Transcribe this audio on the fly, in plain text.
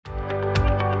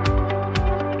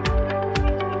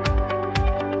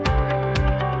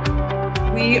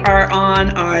We are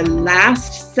on our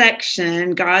last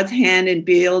section, God's Hand in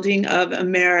Building of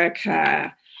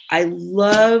America. I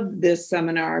love this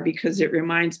seminar because it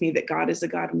reminds me that God is a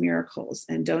God of miracles.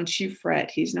 And don't you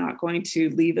fret, he's not going to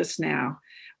leave us now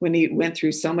when he went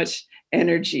through so much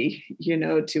energy,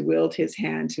 to wield his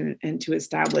hand and to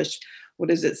establish, what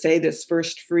does it say, this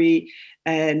first free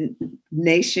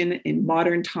nation in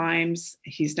modern times.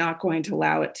 He's not going to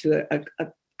allow it to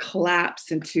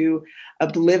collapse into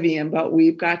oblivion, but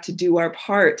we've got to do our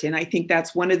part. And I think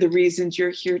that's one of the reasons you're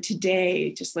here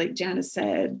today, just like Janice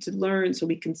said, to learn so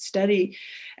we can study.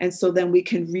 And so then we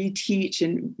can reteach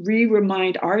and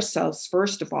remind ourselves,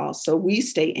 first of all, so we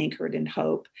stay anchored in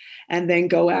hope, and then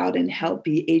go out and help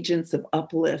be agents of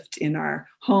uplift in our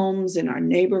homes, in our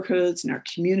neighborhoods, in our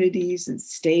communities and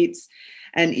states,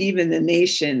 and even the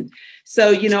nation.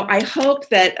 So, I hope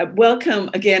that, welcome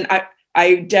again.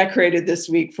 I decorated this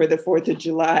week for the 4th of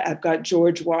July. I've got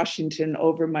George Washington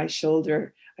over my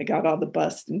shoulder. I got all the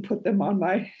busts and put them on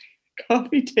my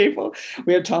coffee table.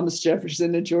 We have Thomas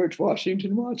Jefferson and George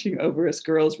Washington watching over us.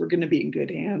 Girls, we're going to be in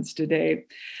good hands today.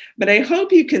 But I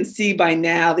hope you can see by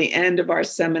now the end of our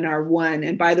seminar 1.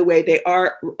 And by the way, they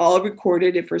are all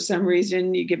recorded. If for some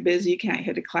reason you get busy, you can't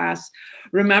hit a class,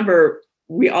 remember,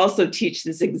 we also teach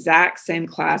this exact same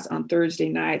class on Thursday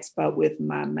nights, but with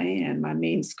my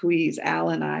main squeeze, Al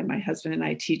and I, my husband and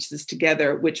I teach this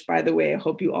together, which, by the way, I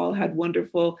hope you all had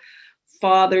wonderful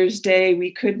Father's Day.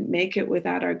 We couldn't make it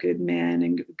without our good men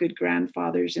and good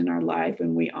grandfathers in our life,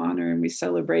 and we honor and we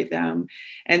celebrate them.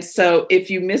 And so if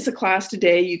you miss a class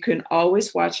today, you can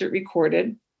always watch it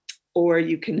recorded, or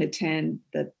you can attend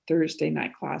the Thursday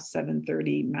night class,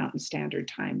 7:30 Mountain Standard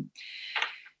Time.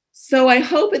 So I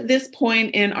hope at this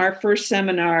point in our first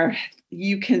seminar,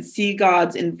 you can see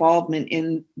God's involvement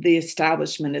in the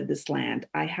establishment of this land.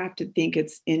 I have to think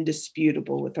it's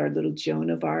indisputable with our little Joan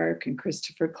of Arc and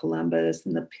Christopher Columbus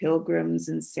and the Pilgrims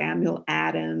and Samuel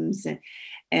Adams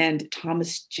and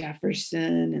Thomas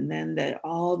Jefferson, and then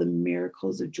all the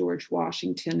miracles of George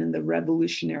Washington and the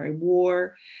Revolutionary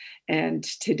War. And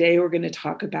today we're going to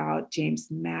talk about James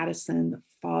Madison, the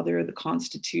father of the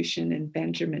Constitution, and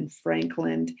Benjamin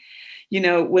Franklin.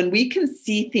 When we can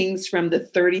see things from the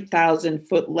 30,000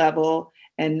 foot level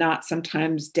and not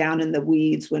sometimes down in the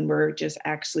weeds when we're just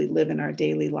actually living our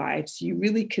daily lives, you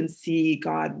really can see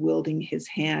God wielding his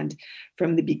hand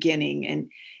from the beginning.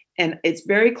 And it's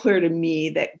very clear to me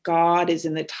that God is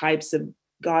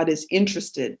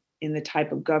interested in the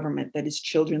type of government that his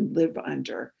children live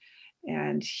under.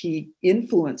 And he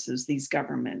influences these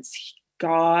governments.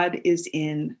 God is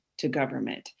into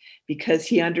government because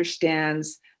he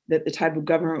understands that the type of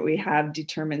government we have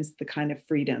determines the kind of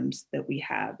freedoms that we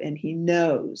have. And he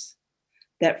knows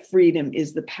that freedom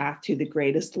is the path to the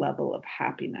greatest level of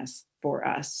happiness for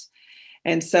us.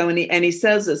 And so, and he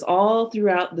says this all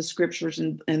throughout the scriptures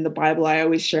in the Bible. I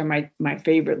always share my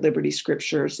favorite liberty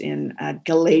scriptures in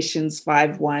Galatians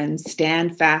 5:1,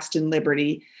 stand fast in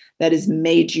liberty that has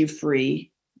made you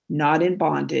free, not in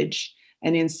bondage.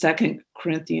 And in 2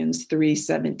 Corinthians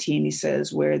 3:17, he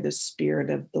says, where the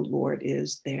Spirit of the Lord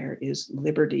is, there is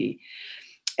liberty.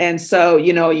 And so,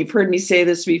 you've heard me say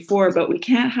this before, but we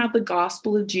can't have the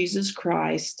gospel of Jesus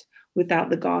Christ without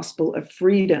the gospel of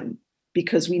freedom,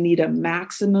 because we need a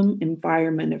maximum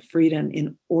environment of freedom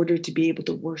in order to be able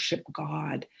to worship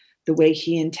God the way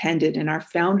he intended. And our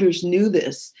founders knew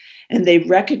this, and they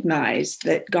recognized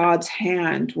that God's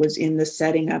hand was in the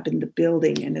setting up and the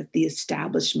building and at the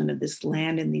establishment of this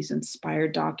land and these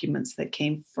inspired documents that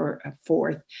came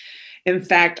forth. In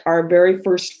fact, our very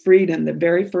first freedom, the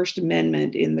very first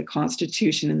amendment in the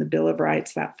Constitution and the Bill of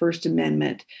Rights, that first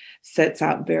amendment sets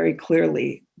out very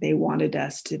clearly, they wanted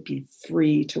us to be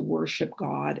free to worship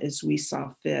God as we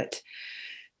saw fit.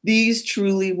 These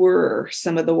truly were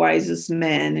some of the wisest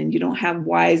men, and you don't have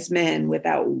wise men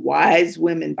without wise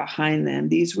women behind them.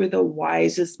 These were the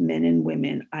wisest men and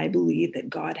women I believe that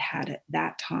God had at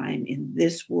that time in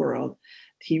this world.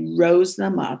 He rose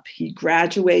them up. He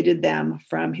graduated them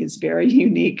from his very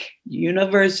unique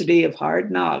University of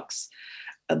Hard Knocks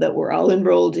that we're all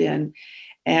enrolled in.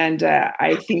 And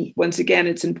I think, once again,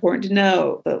 it's important to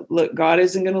know that, look, God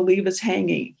isn't going to leave us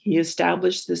hanging. He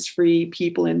established this free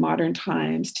people in modern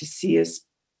times to see us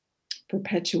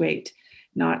perpetuate,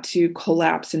 not to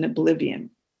collapse in oblivion.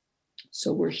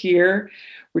 So we're here,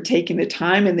 we're taking the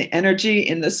time and the energy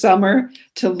in the summer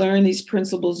to learn these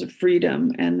principles of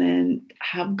freedom, and then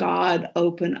have God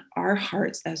open our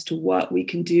hearts as to what we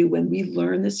can do when we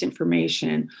learn this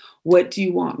information. What do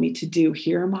you want me to do?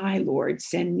 Here am I, Lord,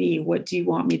 send me. What do you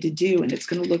want me to do? And it's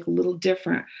going to look a little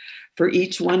different for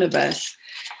each one of us.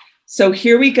 So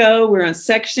here we go. We're on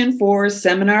section 4,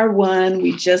 seminar 1.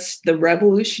 The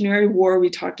Revolutionary War, we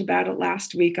talked about it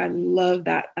last week. I love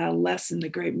that lesson, the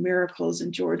great miracles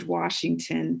in George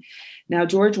Washington. Now,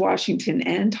 George Washington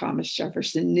and Thomas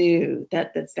Jefferson knew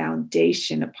that the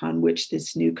foundation upon which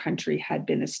this new country had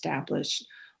been established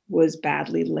was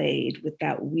badly laid with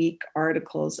that weak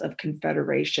Articles of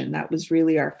Confederation. That was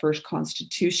really our first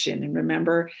constitution. And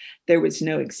remember, there was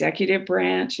no executive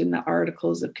branch in the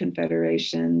Articles of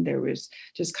Confederation. There was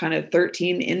just kind of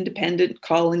 13 independent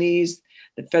colonies.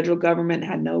 The federal government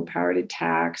had no power to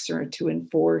tax or to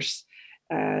enforce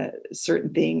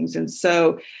certain things. And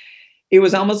so it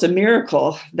was almost a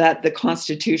miracle that the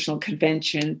Constitutional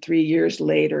Convention 3 years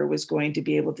later was going to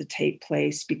be able to take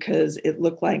place, because it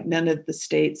looked like none of the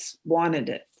states wanted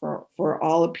it. For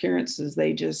all appearances,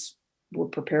 they just were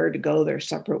prepared to go their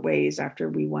separate ways after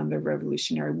we won the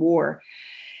Revolutionary War.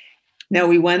 Now,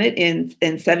 we won it in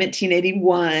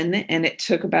 1781, and it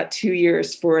took about 2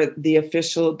 years for the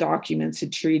official documents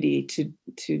and treaty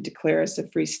to declare us a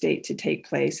free state to take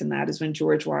place. And that is when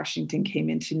George Washington came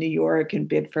into New York and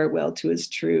bid farewell to his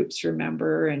troops,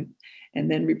 remember, and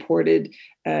then reported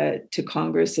to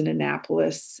Congress in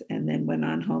Annapolis, and then went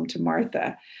on home to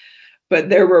Martha. But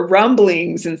there were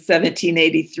rumblings in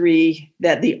 1783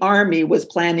 that the army was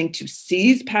planning to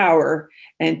seize power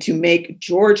and to make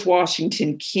George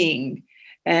Washington king.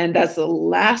 And that's the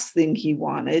last thing he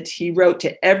wanted. He wrote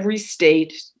to every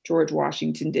state, George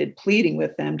Washington did, pleading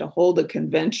with them to hold a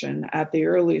convention at the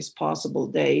earliest possible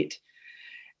date,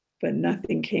 but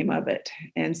nothing came of it.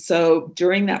 And so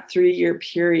during that 3-year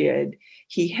period,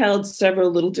 he held several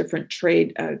little different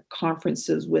trade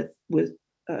conferences with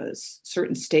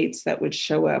certain states that would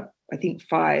show up. I think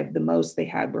 5, the most they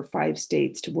had were 5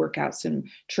 states to work out some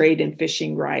trade and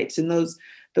fishing rights. And those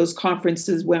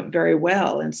conferences went very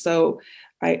well. And so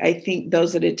I think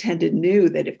those that attended knew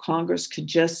that if Congress could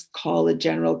just call a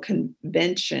general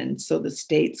convention so the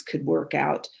states could work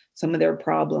out some of their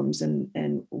problems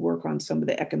and work on some of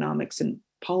the economics and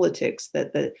politics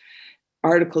that the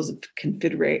Articles of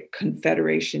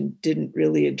Confederation didn't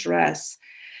really address.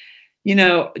 You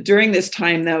know, during this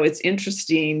time, though, it's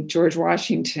interesting, George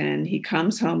Washington, he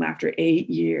comes home after 8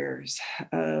 years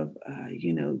of,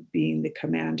 being the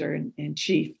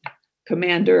commander-in-chief,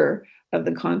 commander of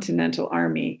the Continental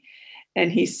Army.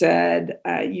 And he said,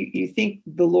 you think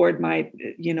the Lord might,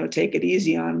 take it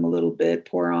easy on him a little bit,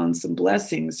 pour on some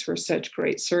blessings for such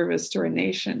great service to our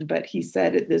nation. But he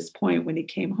said at this point when he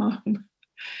came home,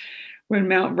 when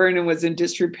Mount Vernon was in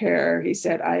disrepair, he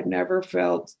said, I've never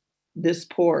felt this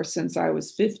poor since I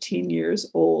was 15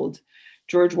 years old.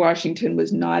 George Washington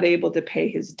was not able to pay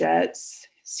his debts.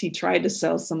 He tried to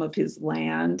sell some of his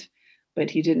land, but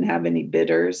he didn't have any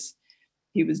bidders.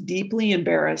 He was deeply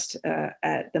embarrassed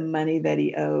at the money that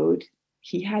he owed.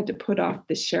 He had to put off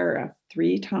the sheriff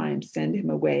 3 times, send him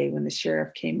away when the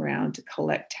sheriff came around to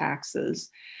collect taxes.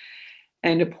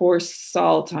 And to pour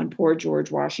salt on poor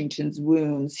George Washington's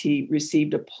wounds, he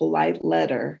received a polite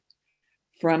letter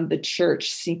from the church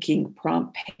seeking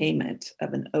prompt payment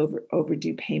of an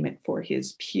overdue payment for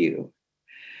his pew.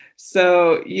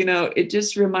 So, it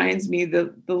just reminds me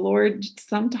that the Lord,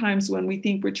 sometimes when we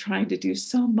think we're trying to do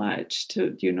so much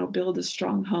to, build a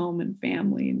strong home and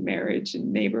family and marriage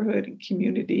and neighborhood and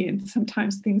community, and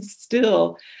sometimes things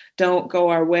still don't go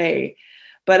our way.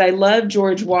 But I love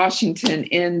George Washington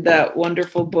in the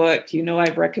wonderful book.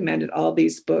 I've recommended all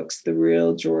these books, The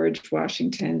Real George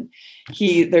Washington.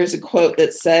 There's a quote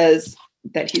that says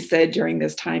that he said during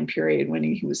this time period when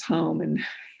he was home, and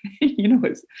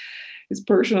his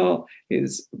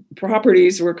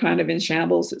properties were kind of in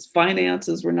shambles. His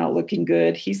finances were not looking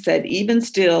good. He said, even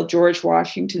still, George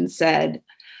Washington said,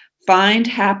 find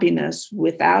happiness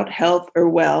without health or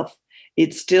wealth.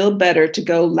 It's still better to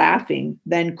go laughing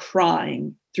than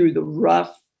crying through the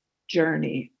rough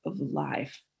journey of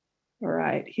life. All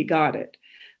right, he got it.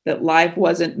 That life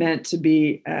wasn't meant to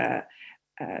be,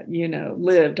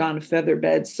 lived on a feather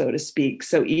bed, so to speak.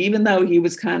 So even though he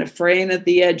was kind of fraying at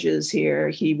the edges here,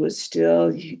 he was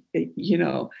still, he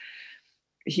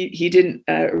didn't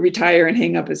retire and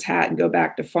hang up his hat and go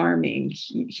back to farming.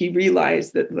 He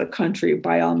realized that the country,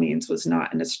 by all means, was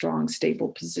not in a strong, stable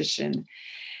position.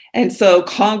 And so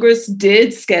Congress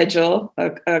did schedule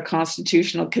a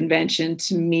constitutional convention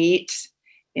to meet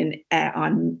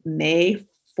on May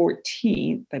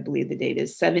 14th, I believe the date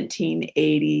is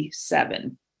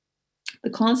 1787. The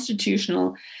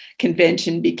Constitutional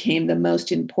Convention became the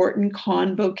most important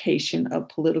convocation of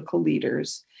political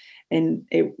leaders and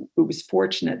it was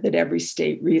fortunate that every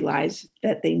state realized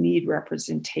that they need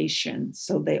representation.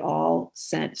 So they all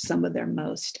sent some of their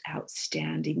most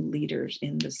outstanding leaders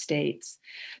in the states.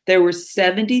 There were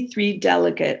 73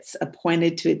 delegates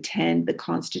appointed to attend the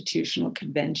Constitutional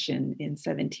Convention in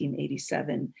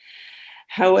 1787.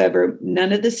 However,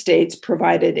 none of the states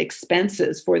provided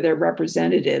expenses for their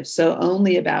representatives, so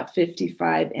only about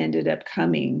 55 ended up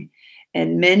coming.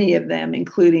 And many of them,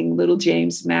 including little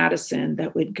James Madison,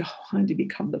 that would go on to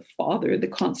become the father of the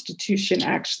Constitution,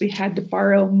 actually had to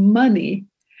borrow money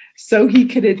so he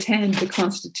could attend the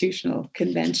Constitutional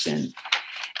Convention.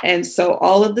 And so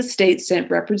all of the states sent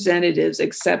representatives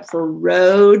except for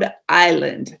Rhode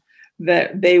Island,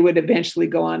 that they would eventually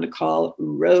go on to call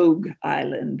Rogue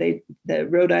Island. The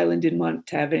Rhode Island didn't want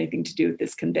to have anything to do with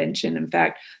this convention. In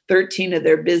fact, 13 of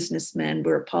their businessmen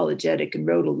were apologetic and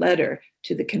wrote a letter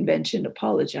to the convention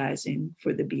apologizing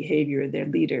for the behavior of their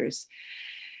leaders.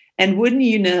 And wouldn't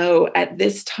you know, at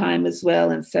this time as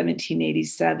well, in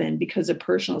 1787, because of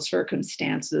personal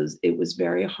circumstances, it was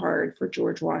very hard for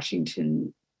George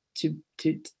Washington to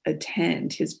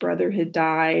attend. His brother had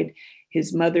died.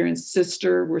 His mother and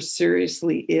sister were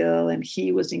seriously ill, and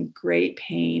he was in great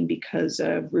pain because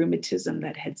of rheumatism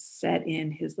that had set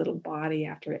in his little body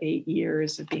after 8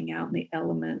 years of being out in the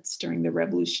elements during the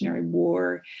Revolutionary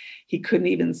War. He couldn't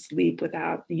even sleep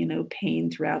without,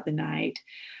 pain throughout the night.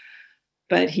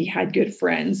 But he had good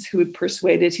friends who had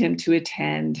persuaded him to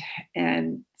attend,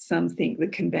 and some think the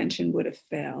convention would have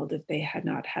failed if they had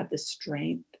not had the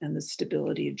strength and the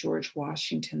stability of George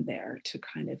Washington there to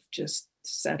kind of just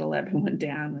settle everyone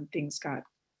down when things got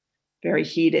very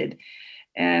heated.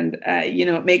 And,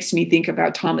 it makes me think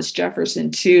about Thomas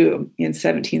Jefferson, too, in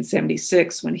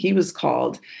 1776, when he was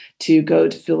called to go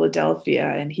to Philadelphia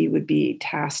and he would be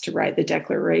tasked to write the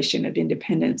Declaration of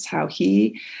Independence, how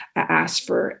he asked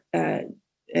for an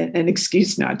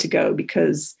excuse not to go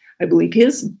because I believe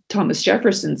Thomas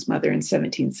Jefferson's mother in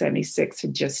 1776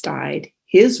 had just died.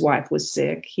 His wife was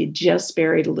sick. He had just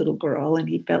buried a little girl, and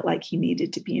he felt like he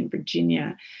needed to be in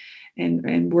Virginia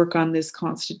and work on this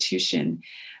Constitution.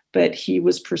 But he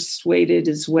was persuaded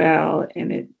as well.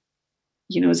 And it,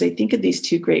 as I think of these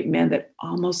two great men that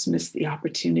almost missed the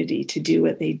opportunity to do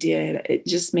what they did, it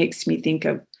just makes me think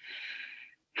of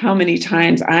how many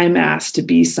times I'm asked to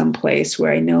be someplace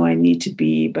where I know I need to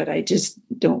be, but I just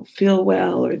don't feel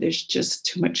well, or there's just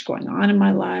too much going on in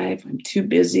my life. I'm too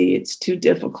busy. It's too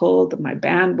difficult. My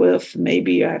bandwidth,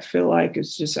 maybe I feel like I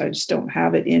just don't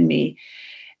have it in me.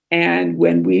 And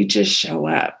when we just show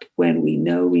up, when we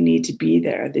know we need to be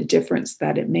there, the difference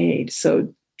that it made.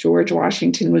 So George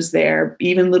Washington was there.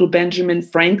 Even little Benjamin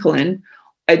Franklin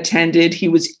attended. He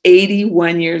was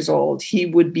 81 years old. He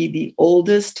would be the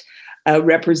oldest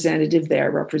representative there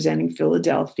representing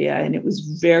Philadelphia. And it was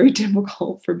very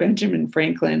difficult for Benjamin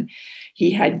Franklin.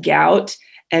 He had gout,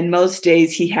 and most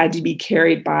days he had to be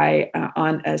carried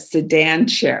on a sedan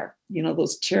chair.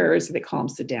 Those chairs, they call them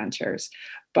sedan chairs,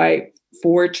 by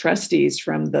 4 trustees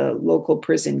from the local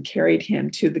prison carried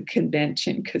him to the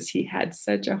convention because he had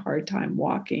such a hard time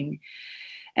walking.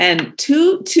 And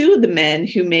two of the men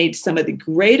who made some of the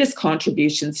greatest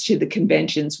contributions to the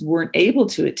conventions weren't able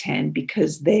to attend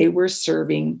because they were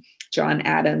serving John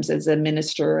Adams as a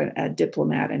minister, a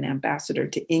diplomat, and ambassador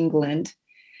to England.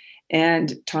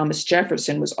 And Thomas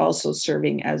Jefferson was also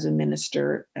serving as a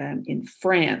minister in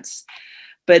France.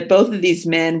 But both of these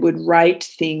men would write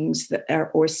things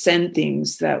or send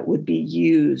things that would be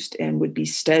used and would be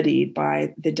studied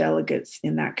by the delegates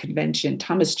in that convention.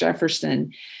 Thomas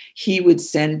Jefferson, he would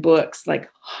send books, like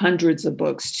hundreds of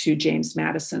books, to James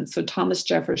Madison. So Thomas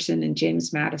Jefferson and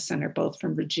James Madison are both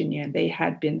from Virginia. They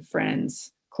had been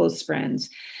friends, close friends.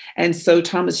 And so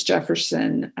Thomas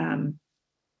Jefferson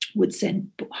would send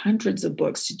hundreds of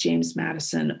books to James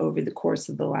Madison over the course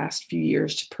of the last few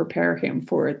years to prepare him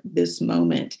for this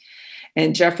moment.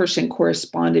 And Jefferson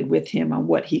corresponded with him on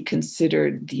what he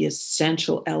considered the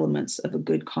essential elements of a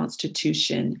good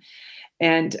constitution.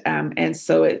 And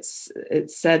so it's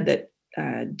said that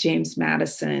James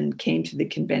Madison came to the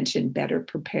convention better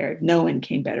prepared. No one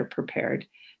came better prepared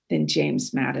than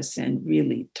James Madison,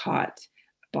 really taught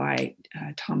by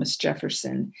Thomas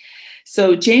Jefferson.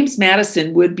 So James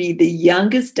Madison would be the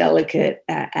youngest delegate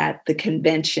at the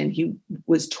convention. He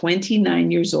was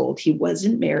 29 years old. He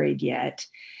wasn't married yet.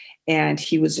 And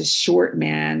he was a short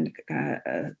man,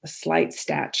 a slight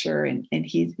stature, and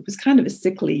he was kind of a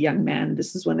sickly young man.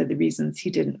 This is one of the reasons he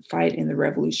didn't fight in the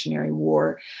Revolutionary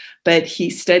War. But he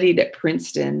studied at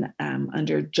Princeton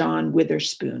under John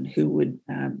Witherspoon, who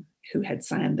had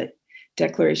signed the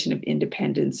Declaration of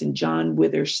Independence, and John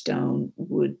Witherspoon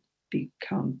would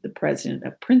become the president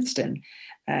of Princeton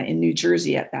in New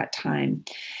Jersey at that time.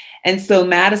 And so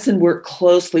Madison worked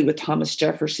closely with Thomas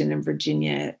Jefferson in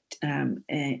Virginia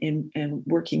in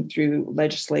working through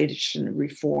legislation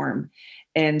reform.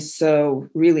 And so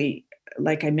really,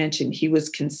 like I mentioned, he was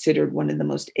considered one of the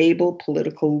most able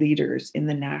political leaders in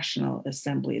the National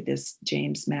Assembly, this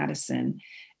James Madison.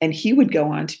 And he would go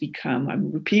on to become,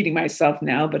 I'm repeating myself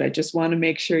now, but I just want to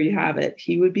make sure you have it.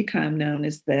 He would become known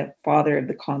as the father of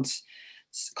the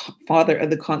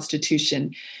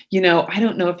Constitution. I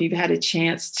don't know if you've had a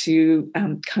chance to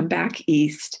come back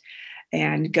east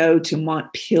and go to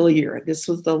Montpelier. This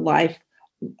was the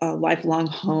lifelong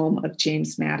home of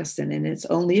James Madison, and it's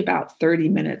only about 30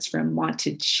 minutes from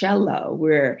Monticello,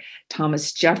 where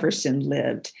Thomas Jefferson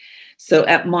lived. So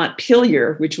at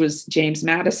Montpelier, which was James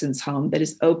Madison's home, that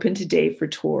is open today for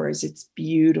tours. It's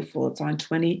beautiful. It's on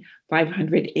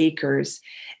 2,500 acres.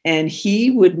 And he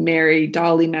would marry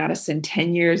Dolly Madison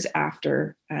 10 years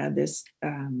after this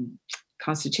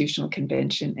Constitutional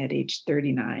Convention at age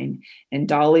 39. And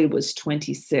Dolly was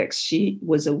 26. She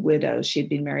was a widow. She had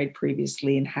been married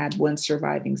previously and had one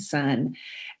surviving son.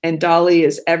 And Dolly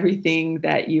is everything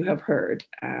that you have heard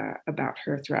about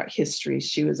her throughout history.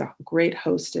 She was a great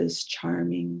hostess,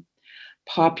 charming,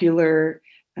 popular,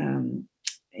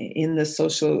 in the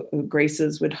social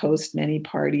graces, would host many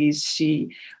parties.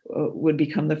 She would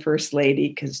become the first lady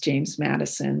because James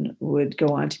Madison would go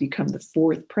on to become the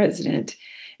fourth president.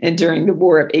 And during the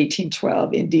War of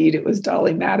 1812, indeed, it was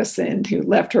Dolly Madison who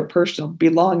left her personal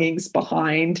belongings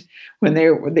behind when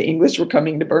the English were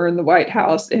coming to burn the White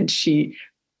House. And she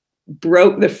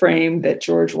broke the frame that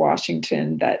George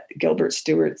Washington, that Gilbert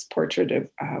Stuart's portrait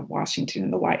of Washington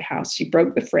in the White House, she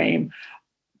broke the frame,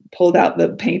 pulled out the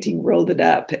painting, rolled it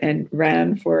up, and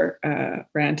ran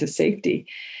to safety.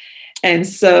 And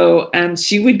so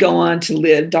she would go on to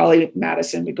live, Dolly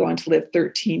Madison would go on to live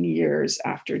 13 years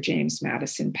after James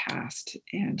Madison passed,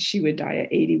 and she would die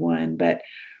at 81. But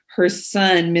her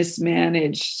son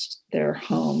mismanaged their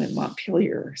home in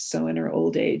Montpelier. So in her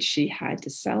old age, she had to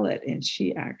sell it, and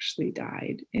she actually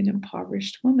died an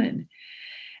impoverished woman.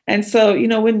 And so,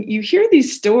 when you hear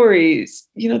these stories,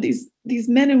 these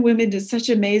men and women did such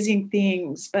amazing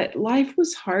things, but life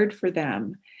was hard for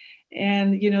them.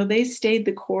 And, they stayed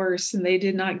the course, and they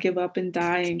did not give up and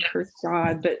die and curse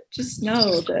God. But just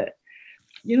know that,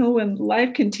 when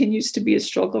life continues to be a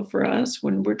struggle for us,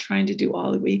 when we're trying to do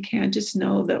all that we can, just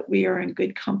know that we are in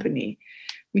good company.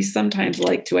 We sometimes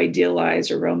like to idealize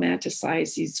or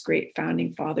romanticize these great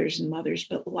founding fathers and mothers,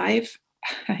 but life,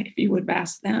 if you would have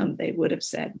asked them, they would have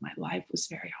said, my life was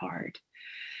very hard.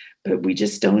 But we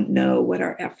just don't know what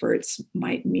our efforts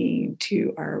might mean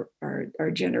to our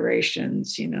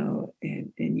generations,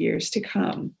 in years to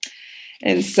come.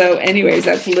 And so anyways,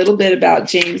 that's a little bit about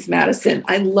James Madison.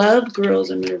 I love, girls,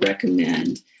 I'm going to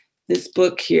recommend this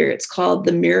book here. It's called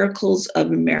The Miracles of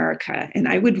America. And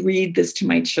I would read this to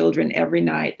my children every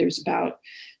night. There's about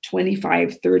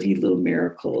 25, 30 little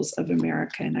miracles of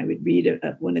America. And I would read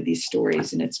one of these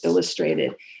stories, and it's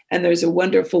illustrated. And there's a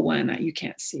wonderful one. You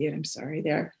can't see it. I'm sorry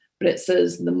there. But it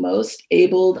says, the most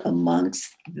able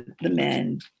amongst the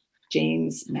men,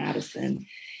 James Madison.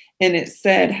 And it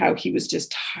said how he was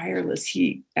just tireless.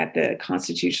 At the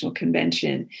Constitutional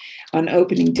Convention on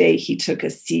opening day, he took a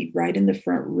seat right in the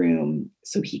front room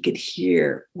so he could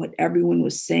hear what everyone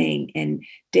was saying. And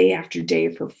day after day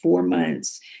for 4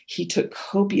 months, he took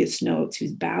copious notes. He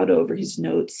was bowed over his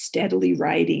notes, steadily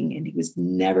writing, and he was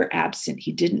never absent.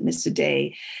 He didn't miss a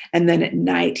day. And then at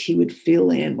night, he would fill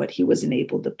in what he wasn't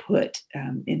able to put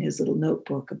in his little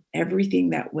notebook of everything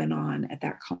that went on at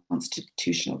that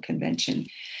Constitutional Convention.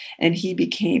 And he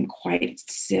became quite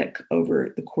sick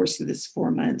over the course of this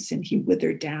 4 months, and he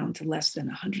withered down to less than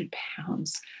 100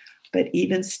 pounds. But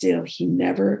even still, he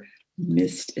never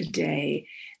missed a day.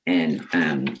 And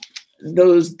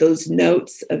those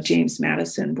notes of James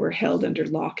Madison were held under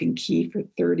lock and key for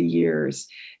 30 years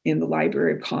in the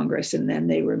Library of Congress, and then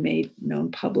they were made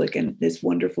known public. And this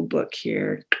wonderful book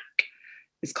here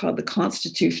is called The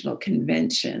Constitutional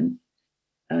Convention.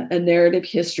 A narrative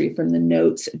history from the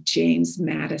notes of James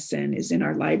Madison is in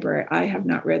our library. I have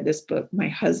not read this book. My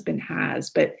husband has,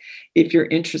 but if you're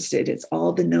interested, it's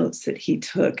all the notes that he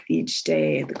took each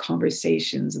day, the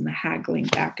conversations and the haggling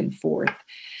back and forth.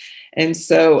 And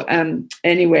so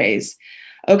anyways,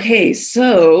 okay,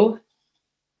 so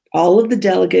all of the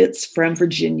delegates from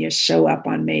Virginia show up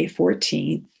on May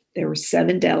 14th. There were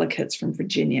 7 delegates from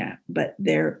Virginia, but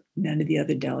none of the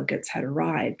other delegates had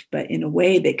arrived. But in a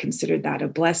way, they considered that a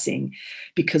blessing,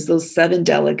 because those 7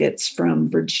 delegates from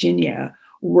Virginia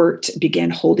began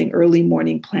holding early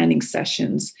morning planning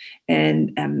sessions,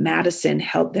 and Madison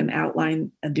helped them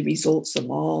outline the results of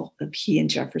all of he and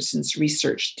Jefferson's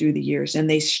research through the years. And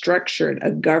they structured a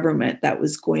government that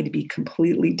was going to be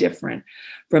completely different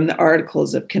from the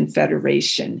Articles of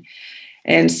Confederation.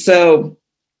 And so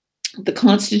the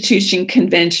Constitution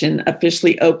Convention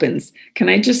officially opens. Can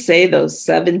I just say those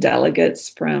 7 delegates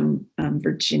from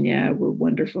Virginia were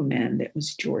wonderful men. It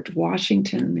was George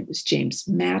Washington, it was James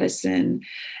Madison,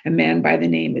 a man by the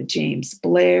name of James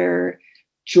Blair,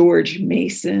 George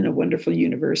Mason, a wonderful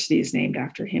university is named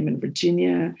after him in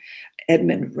Virginia,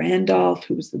 Edmund Randolph,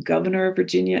 who was the governor of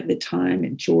Virginia at the time,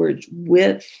 and George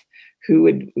Wythe, who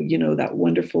would, that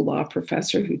wonderful law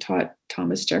professor who taught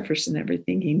Thomas Jefferson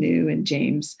everything he knew, and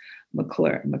James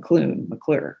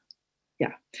McClure.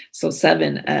 Yeah. So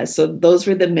 7. So those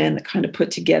were the men that kind of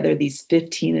put together these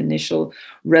 15 initial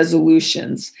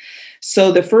resolutions.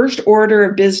 So the first order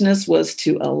of business was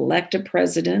to elect a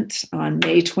president on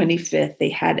May 25th. They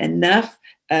had enough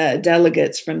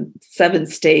delegates from 7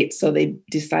 states, so they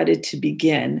decided to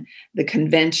begin the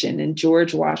convention. And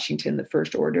George Washington, the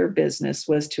first order of business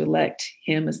was to elect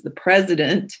him as the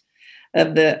president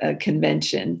of the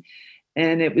convention.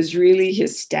 And it was really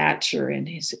his stature and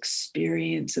his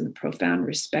experience and the profound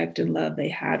respect and love they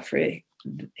had for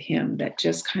him that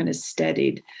just kind of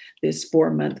steadied this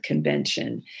 4-month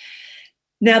convention.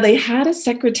 Now, they had a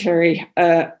secretary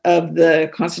of the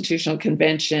Constitutional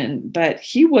Convention, but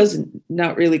he was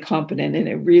not really competent, and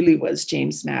it really was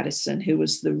James Madison, who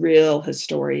was the real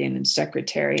historian and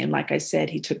secretary. And like I said,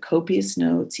 he took copious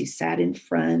notes. He sat in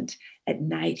front. At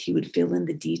night, he would fill in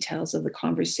the details of the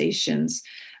conversations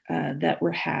that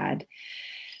were had.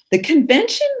 The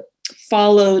convention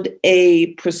followed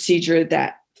a procedure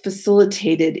that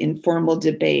facilitated informal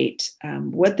debate.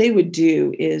 What they would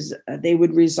do is they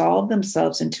would resolve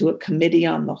themselves into a committee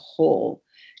on the whole,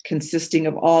 consisting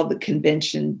of all the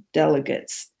convention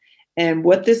delegates. And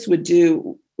what this would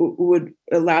do would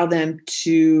allow them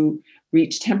to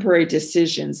reach temporary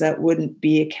decisions that wouldn't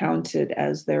be accounted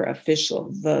as their official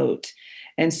vote.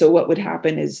 And so what would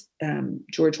happen is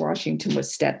George Washington would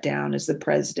step down as the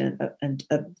president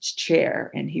of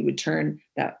chair, and he would turn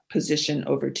that position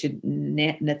over to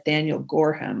Nathaniel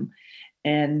Gorham,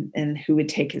 and who would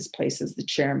take his place as the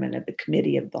chairman of the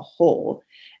committee of the whole.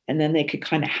 And then they could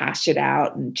kind of hash it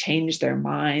out and change their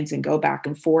minds and go back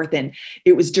and forth. And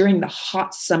it was during the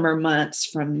hot summer months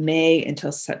from May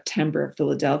until September of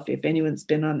Philadelphia. If anyone's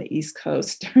been on the East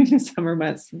Coast during the summer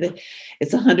months,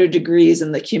 it's 100 degrees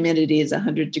and the humidity is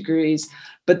 100 degrees.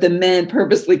 But the men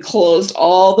purposely closed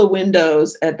all the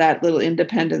windows at that little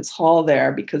Independence Hall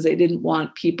there because they didn't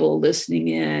want people listening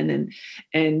in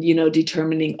and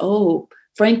determining, oh,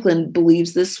 Franklin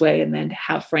believes this way, and then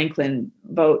have Franklin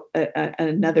vote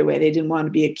another way. They didn't want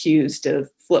to be accused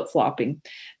of flip-flopping,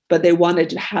 but they wanted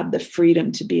to have the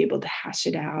freedom to be able to hash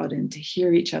it out and to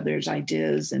hear each other's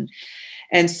ideas. And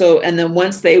then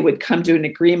once they would come to an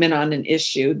agreement on an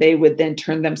issue, they would then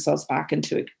turn themselves back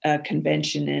into a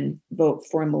convention and vote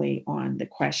formally on the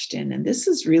question. And this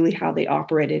is really how they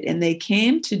operated. And they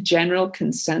came to general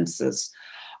consensus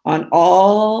on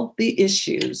all the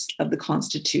issues of the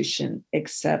Constitution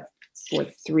except for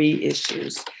 3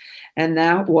 issues. And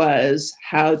that was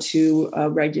how to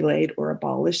regulate or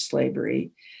abolish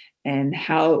slavery, and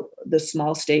how the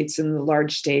small states and the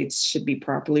large states should be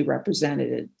properly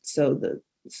represented so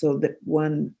that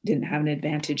one didn't have an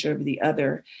advantage over the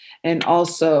other, and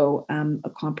also a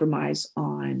compromise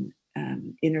on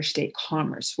interstate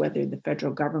commerce, whether the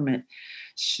federal government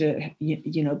should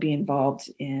be involved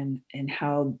in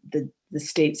how the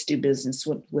states do business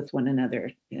with one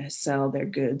another, sell their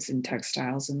goods and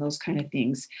textiles and those kind of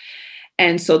things.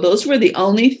 And so those were the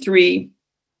only 3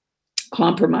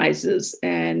 compromises.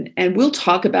 And we'll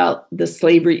talk about the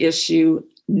slavery issue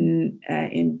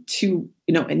next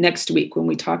week when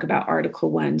we talk about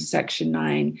Article 1, Section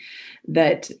 9,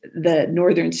 that the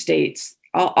northern states,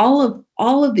 all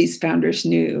of these founders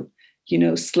knew,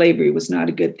 slavery was not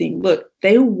a good thing. Look,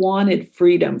 they wanted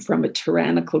freedom from a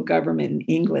tyrannical government in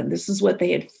England. This is what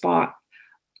they had fought,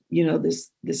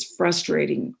 this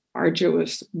frustrating,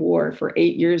 arduous war for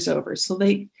 8 years over. So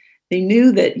they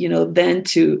knew that, then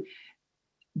to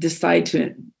decide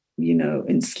to,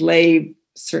 enslave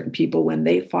certain people when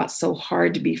they fought so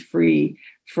hard to be free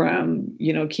from,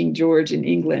 King George in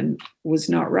England was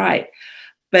not right.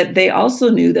 But they also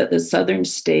knew that the southern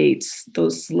states,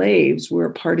 those slaves were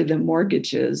a part of the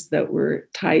mortgages that were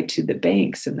tied to the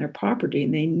banks and their property.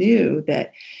 And they knew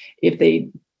that if they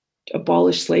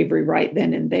abolished slavery right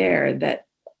then and there, that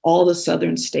all the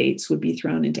southern states would be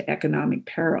thrown into economic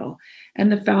peril.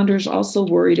 And the founders also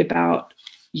worried about,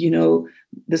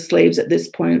 the slaves at this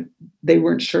point, they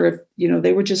weren't sure if,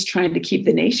 they were just trying to keep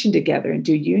the nation together and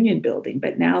do union building.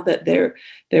 But now that there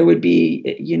would be,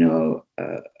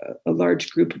 a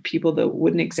large group of people that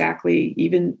wouldn't exactly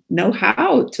even know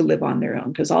how to live on their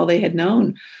own, because all they had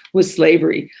known was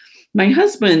slavery. My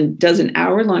husband does an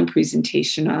hour-long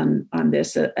presentation on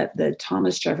this at the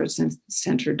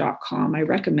thomasjeffersoncenter.com. I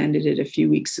recommended it a few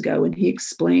weeks ago, and he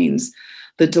explains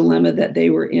the dilemma that they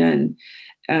were in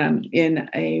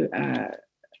a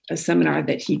seminar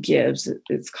that he gives.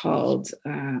 It's called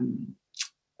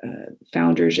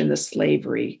Founders in the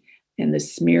Slavery and the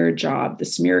Smear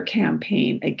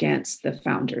campaign against the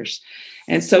founders.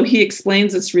 And so he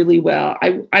explains this really well.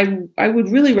 I would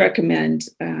really recommend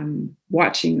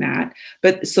watching that.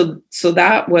 But so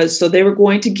they were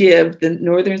going to give, the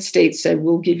northern states said,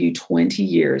 we'll give you 20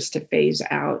 years to phase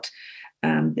out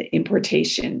the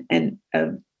importation, and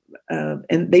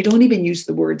they don't even use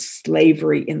the word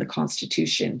slavery in the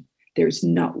Constitution. There's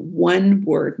not one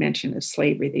word mention of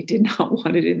slavery. They did not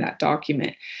want it in that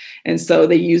document. And so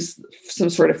they use some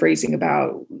sort of phrasing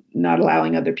about not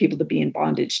allowing other people to be in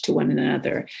bondage to one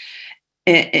another.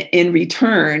 In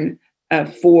return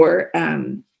for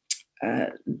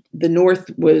the North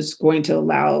was going to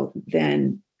allow,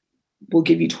 then we'll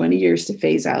give you 20 years to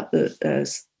phase out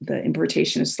the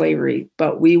importation of slavery,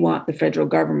 but we want the federal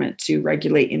government to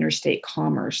regulate interstate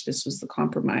commerce. This was the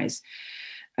compromise,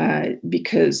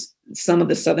 because some of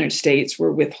the southern states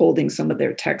were withholding some of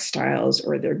their textiles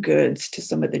or their goods to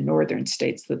some of the northern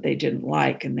states that they didn't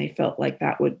like, and they felt like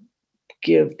that would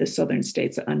give the southern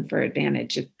states an unfair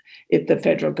advantage if the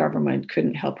federal government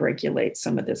couldn't help regulate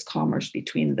some of this commerce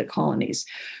between the colonies.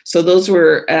 So those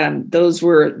were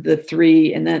the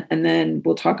three, and then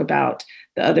we'll talk about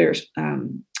the other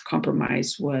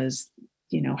compromise was,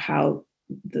 how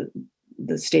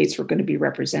the states were going to be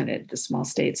represented, the small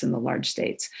states and the large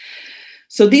states.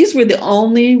 So these were the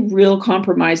only real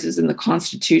compromises in the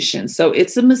Constitution. So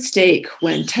it's a mistake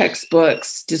when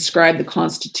textbooks describe the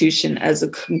Constitution as a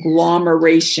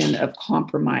conglomeration of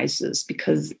compromises,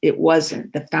 because it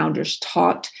wasn't. The founders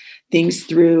talked things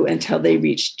through until they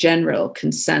reached general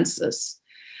consensus.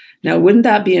 Now, wouldn't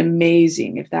that be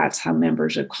amazing if that's how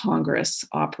members of Congress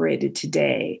operated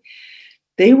today?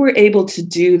 They were able to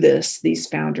do this, these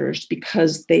founders,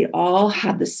 because they all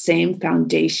had the same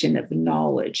foundation of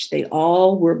knowledge. They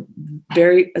all were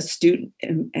very astute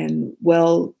and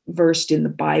well versed in the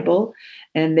Bible,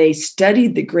 and they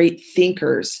studied the great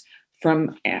thinkers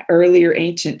from earlier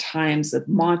ancient times of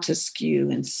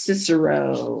Montesquieu and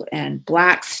Cicero and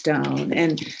Blackstone.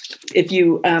 And if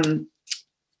you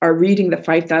are reading the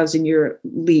 5,000-Year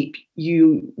Leap,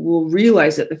 you will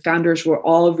realize that the founders were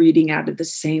all reading out of the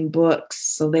same books.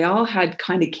 So they all had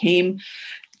kind of came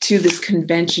to this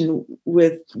convention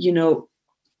with,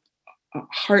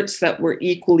 hearts that were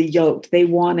equally yoked. They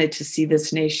wanted to see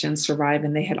this nation survive,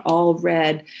 and they had all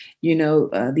read,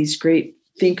 these great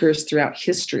thinkers throughout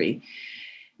history.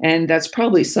 And that's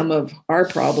probably some of our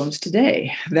problems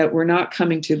today, that we're not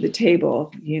coming to the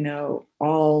table,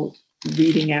 all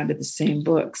reading out of the same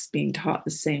books, being taught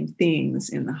the same things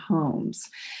in the homes.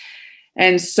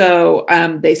 And so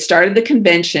they started the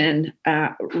convention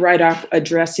right off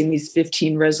addressing these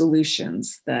 15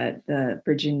 resolutions that the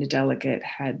Virginia delegate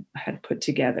had put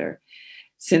together.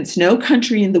 Since no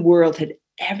country in the world had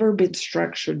ever been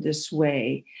structured this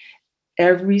way,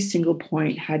 every single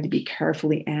point had to be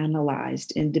carefully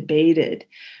analyzed and debated.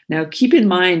 Now, keep in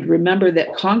mind, remember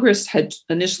that Congress had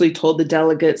initially told the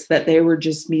delegates that they were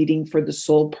just meeting for the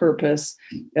sole purpose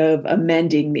of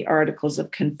amending the Articles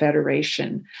of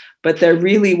Confederation. But there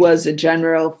really was a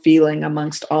general feeling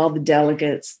amongst all the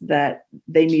delegates that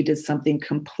they needed something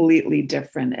completely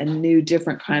different. A new,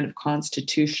 different kind of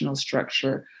constitutional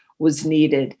structure was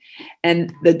needed.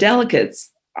 And the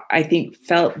delegates, I think,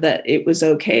 felt that it was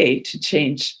okay to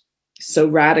change so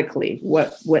radically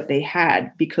what they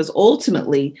had, because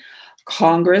ultimately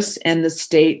Congress and the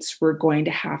states were going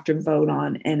to have to vote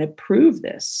on and approve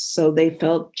this. So they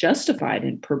felt justified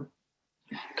in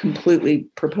completely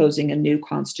proposing a new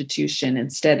constitution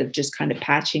instead of just kind of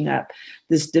patching up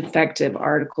this defective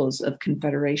Articles of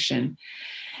Confederation.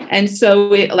 And so,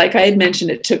 like I had mentioned,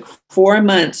 it took 4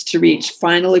 months to reach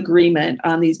final agreement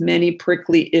on these many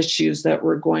prickly issues that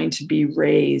were going to be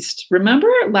raised. Remember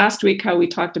last week how we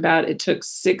talked about it took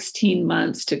 16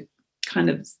 months to kind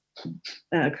of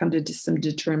come to some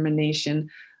determination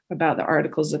about the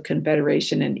Articles of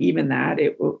Confederation, and even that,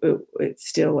 it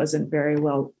still wasn't very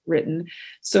well written.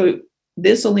 So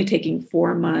this only taking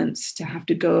 4 months to have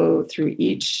to go through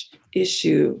each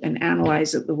issue and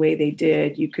analyze it the way they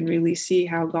did, you can really see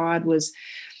how God was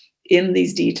in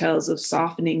these details of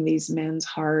softening these men's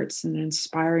hearts and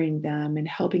inspiring them and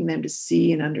helping them to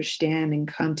see and understand and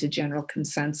come to general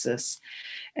consensus.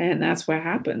 And that's what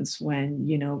happens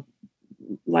when,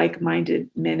 like-minded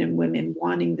men and women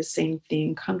wanting the same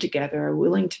thing come together, are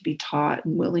willing to be taught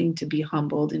and willing to be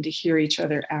humbled and to hear each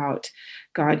other out.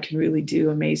 God can really do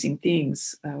amazing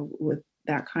things with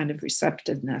that kind of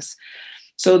receptiveness.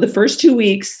 So the first 2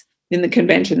 weeks in the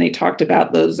convention, they talked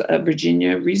about those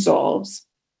Virginia resolves,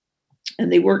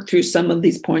 and they worked through some of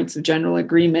these points of general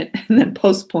agreement and then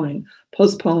postponed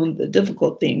the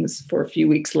difficult things for a few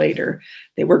weeks later.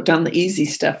 They worked on the easy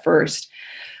stuff first.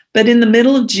 But in the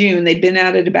middle of June, they'd been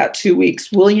at it about 2 weeks.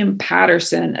 William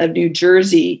Patterson of New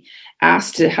Jersey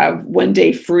asked to have one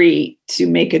day free to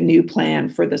make a new plan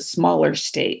for the smaller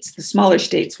states. The smaller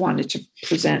states wanted to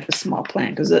present a small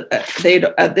plan because they'd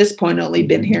at this point only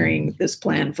been hearing this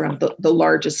plan from the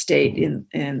largest state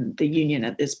in the Union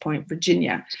at this point,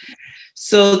 Virginia.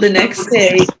 So the next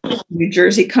day, New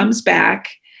Jersey comes back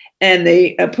and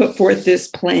they put forth this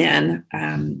plan.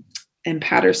 And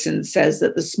Patterson says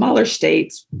that the smaller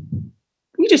states,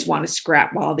 we just want to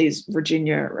scrap all these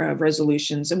Virginia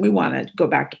resolutions and we want to go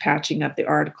back to patching up the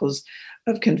Articles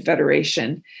of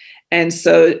Confederation. And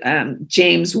so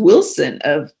James Wilson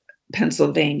of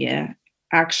Pennsylvania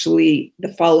actually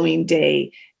the following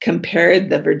day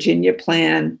compared the Virginia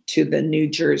plan to the New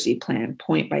Jersey plan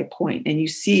point by point. And you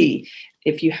see,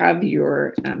 if you have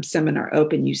your seminar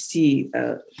open, you see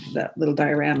that little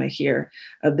diorama here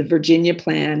of the Virginia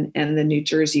plan and the New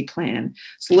Jersey plan.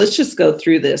 So let's just go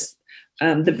through this.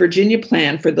 The Virginia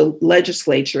plan for the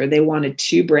legislature, they wanted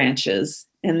 2 branches,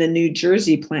 and the New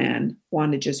Jersey plan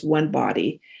wanted just one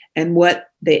body. And what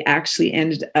they actually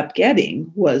ended up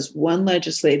getting was one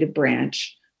legislative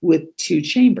branch with 2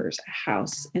 chambers, a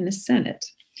House and a Senate.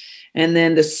 And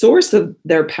then the source of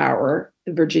their power,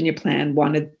 the Virginia plan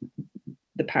wanted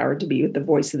the power to be with the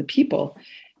voice of the people.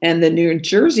 And the New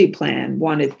Jersey plan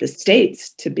wanted the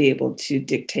states to be able to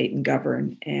dictate and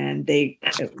govern. And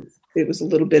it was a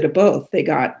little bit of both. They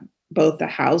got both the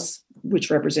House, which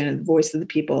represented the voice of the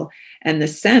people, and the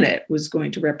Senate was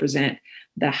going to represent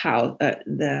the House,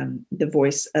 the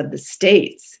voice of the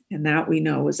states. And that we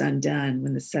know was undone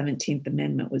when the 17th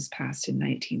Amendment was passed in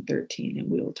 1913. And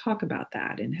we will talk about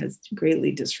that, and has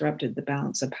greatly disrupted the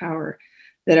balance of power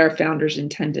that our founders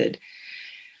intended.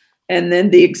 And then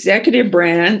the executive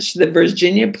branch, the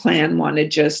Virginia plan wanted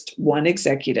just one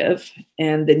executive,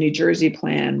 and the New Jersey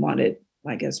plan wanted,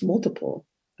 I guess, multiple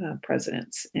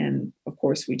presidents. And of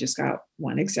course, we just got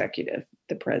one executive,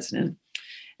 the president.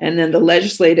 And then the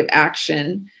legislative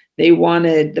action, the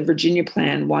Virginia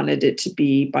plan wanted it to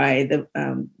be by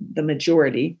the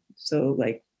majority, so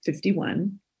like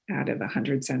 51 out of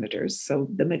 100 senators. So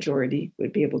the majority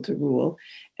would be able to rule.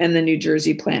 And the New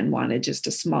Jersey plan wanted just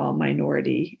a small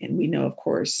minority. And we know, of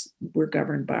course, we're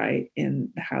governed in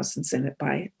the House and Senate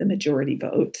by the majority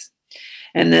vote.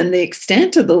 And then the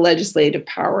extent of the legislative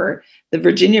power, the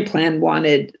Virginia plan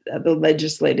wanted the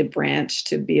legislative branch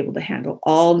to be able to handle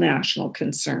all national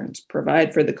concerns,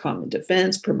 provide for the common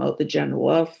defense, promote the general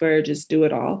welfare, just do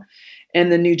it all.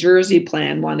 And the New Jersey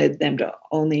plan wanted them to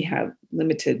only have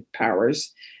limited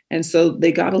powers. And so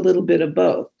they got a little bit of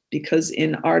both, because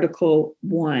in Article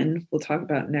 1, we'll talk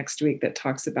about next week, that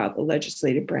talks about the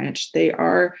legislative branch, they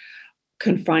are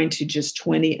confined to just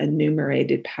 20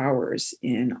 enumerated powers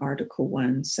in Article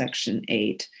 1, Section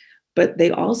 8. But they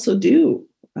also do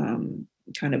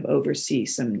kind of oversee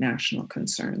some national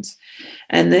concerns.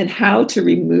 And then how to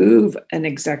remove an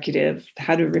executive,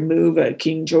 how to remove a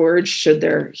King George should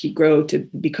he grow to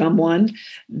become one.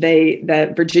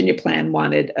 That Virginia plan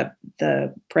wanted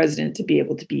the president to be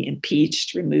able to be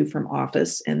impeached, removed from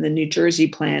office, and the New Jersey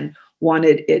plan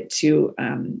wanted it to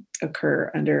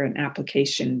occur under an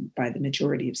application by the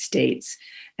majority of states.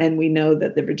 And we know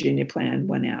that the Virginia plan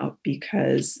went out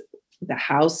because the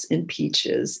House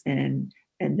impeaches and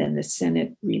then the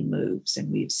Senate removes.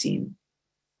 And we've seen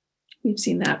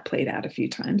that played out a few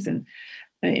times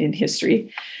in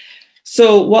history.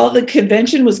 So while the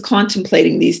convention was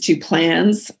contemplating these 2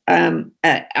 plans,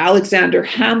 Alexander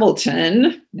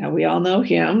Hamilton, now we all know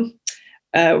him,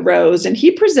 rose, and he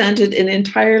presented an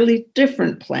entirely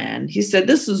different plan. He said,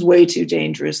 this is way too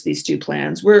dangerous, these 2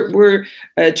 plans. We're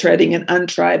treading in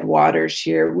untried waters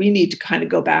here. We need to kind of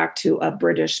go back to a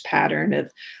British pattern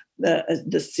of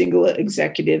the single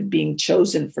executive being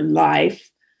chosen for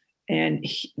life. And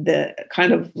the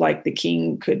kind of like the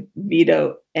king could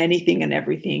veto anything and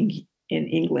everything in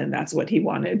England. That's what he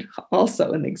wanted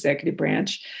also in the executive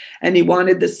branch. And he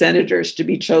wanted the senators to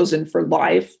be chosen for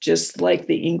life, just like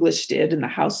the English did in the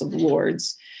House of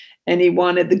Lords. And he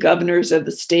wanted the governors of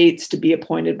the states to be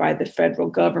appointed by the federal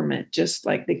government, just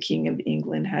like the King of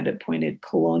England had appointed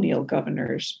colonial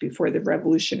governors before the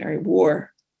Revolutionary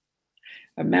War.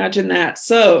 Imagine that.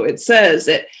 So it says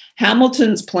that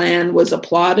Hamilton's plan was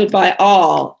applauded by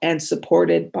all and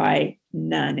supported by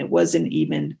none. It wasn't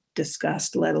even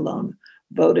discussed, let alone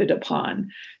voted upon.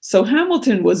 So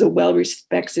Hamilton was a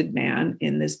well-respected man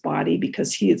in this body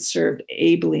because he had served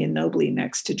ably and nobly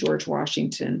next to George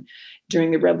Washington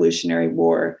during the Revolutionary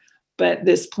War. But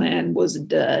this plan was a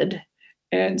dud.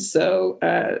 And so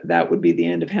that would be the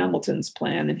end of Hamilton's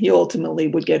plan. And he ultimately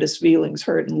would get his feelings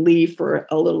hurt and leave for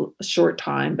a short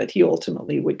time, but he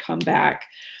ultimately would come back.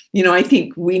 You know, I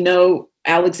think we know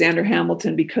Alexander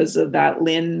Hamilton because of that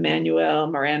Lin-Manuel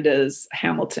Miranda's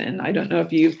Hamilton. I don't know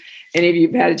if any of you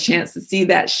have had a chance to see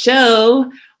that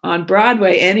show on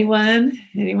Broadway. Anyone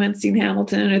seen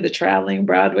Hamilton or the Traveling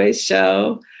Broadway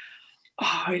show?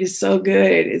 Oh, it is so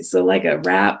good. It's like a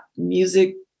rap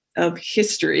music of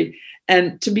history.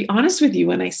 And to be honest with you,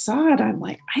 when I saw it, I'm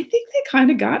like, I think they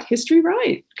kind of got history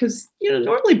right. Because, you know,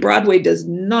 normally Broadway does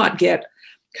not get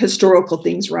historical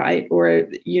things right, or,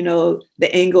 you know,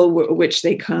 the angle which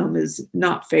they come is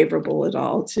not favorable at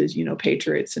all to, you know,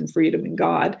 patriots and freedom and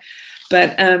God.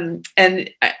 But, and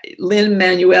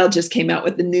Lin-Manuel just came out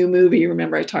with the new movie.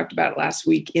 Remember, I talked about it last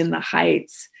week, In the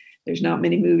Heights. There's not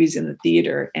many movies in the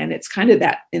theater. And it's kind of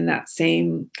that in that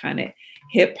same kind of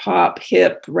hip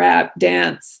rap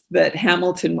dance that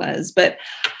Hamilton was. But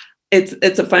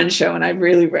it's a fun show, and I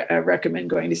really recommend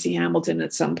going to see Hamilton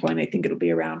at some point. I think it'll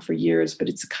be around for years, but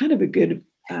it's kind of a good,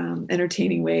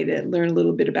 entertaining way to learn a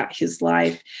little bit about his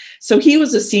life. So he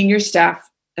was a senior staff,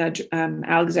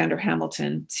 Alexander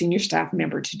Hamilton, senior staff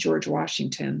member to George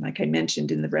Washington, like I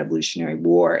mentioned, in the Revolutionary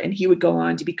War. And he would go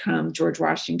on to become George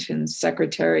Washington's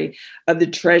Secretary of the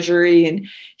Treasury, and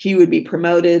he would be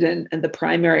promoted and the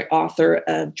primary author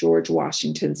of George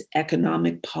Washington's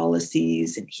economic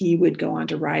policies. And he would go on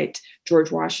to write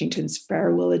George Washington's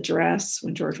farewell address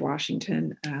when George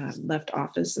Washington left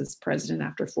office as president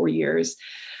after 4 years.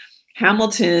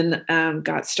 Hamilton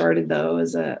got started, though,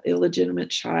 as an illegitimate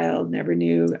child, never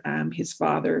knew his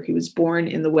father. He was born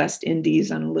in the West Indies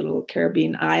on a little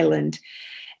Caribbean island.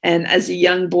 And as a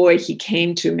young boy, he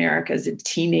came to America as a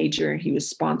teenager. He was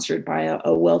sponsored by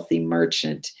a wealthy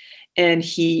merchant. And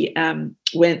he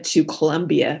went to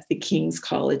Columbia, the King's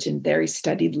College, and there he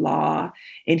studied law.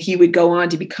 And he would go on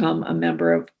to become a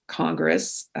member of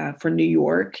Congress for New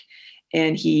York.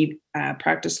 And he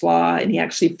practiced law, and he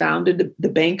actually founded the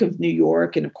Bank of New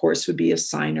York, and of course would be a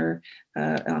signer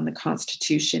on the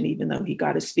Constitution, even though he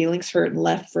got his feelings hurt and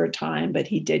left for a time. But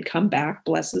he did come back,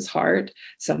 bless his heart.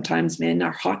 Sometimes men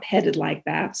are hot-headed like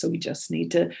that, so we just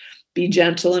need to be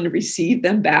gentle and receive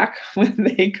them back when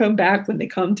they come back, when they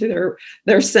come to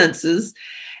their senses.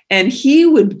 And he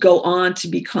would go on to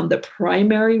become the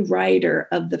primary writer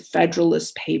of the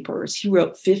Federalist Papers. He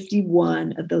wrote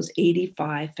 51 of those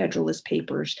 85 Federalist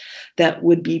Papers that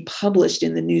would be published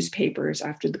in the newspapers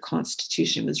after the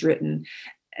Constitution was written,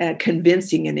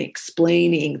 convincing and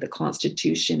explaining the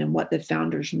Constitution and what the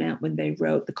founders meant when they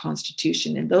wrote the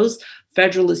Constitution. And those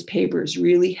Federalist Papers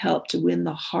really helped to win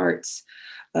the hearts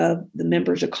of the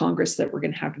members of Congress that were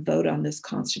going to have to vote on this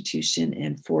Constitution,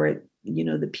 and for, you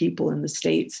know, the people in the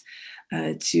states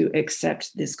to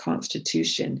accept this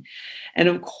Constitution. And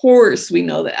of course, we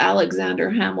know that Alexander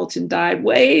Hamilton died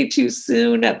way too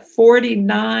soon at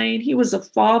 49. He was a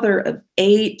father of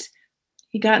 8.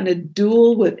 He got in a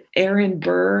duel with Aaron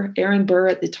Burr. Aaron Burr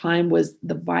at the time was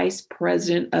the vice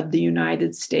president of the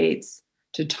United States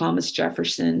to Thomas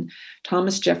Jefferson.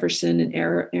 Thomas Jefferson and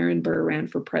Aaron Burr ran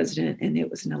for president, and it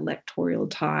was an electoral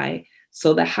tie.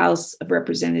 So the House of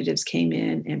Representatives came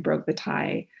in and broke the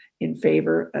tie in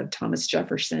favor of Thomas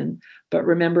Jefferson. But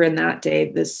remember, in that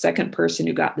day, the second person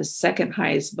who got the second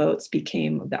highest votes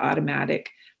became the automatic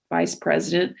vice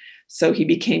president. So he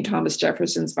became Thomas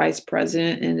Jefferson's vice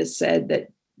president, and it's said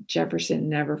that Jefferson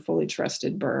never fully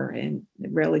trusted Burr and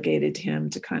relegated him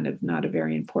to kind of not a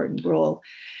very important role.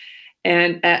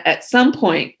 And at some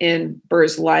point in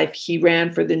Burr's life, he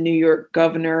ran for the New York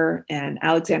governor, and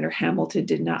Alexander Hamilton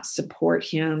did not support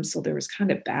him. So there was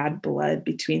kind of bad blood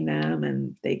between them,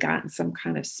 and they got in some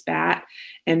kind of spat.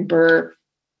 And Burr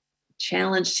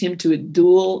challenged him to a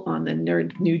duel on the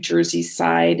New Jersey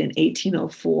side in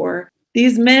 1804.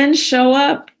 These men show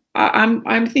up.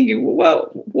 I'm thinking,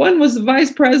 well, one was the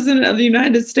vice president of the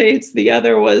United States. The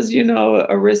other was, you know,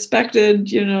 a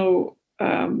respected, you know,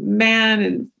 man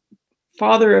and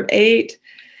father of 8.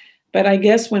 But I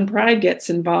guess when pride gets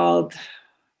involved,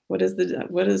 what does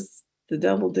the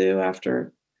devil do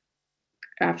after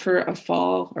a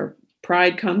fall? Or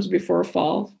pride comes before a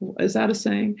fall. Is that a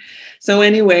saying? So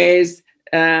anyways,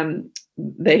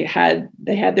 they had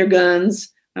their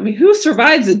guns. I mean, who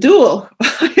survives a duel?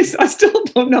 I still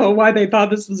don't know why they thought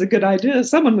this was a good idea.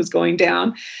 Someone was going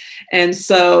down. And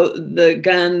so the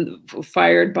gun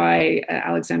fired by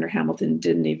Alexander Hamilton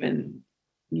didn't even,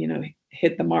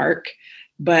 hit the mark,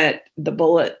 but the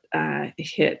bullet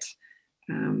hit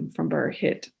from Burr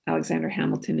hit Alexander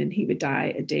Hamilton, and he would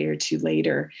die a day or two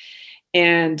later.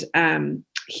 And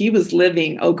he was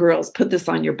living, oh, girls, put this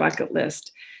on your bucket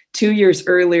list. 2 years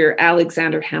earlier,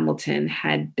 Alexander Hamilton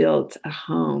had built a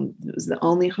home. It was the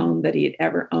only home that he had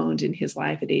ever owned in his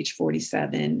life at age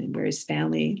 47, where his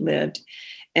family lived.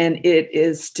 And it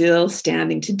is still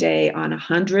standing today on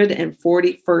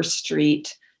 141st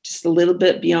Street, just a little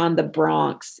bit beyond the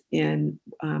Bronx in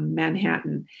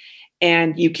Manhattan.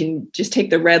 And you can just take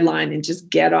the red line and just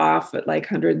get off at like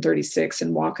 136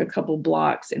 and walk a couple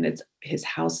blocks, and his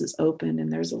house is open,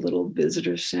 and there's a little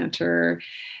visitor center,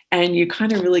 and you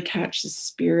kind of really catch the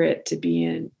spirit to be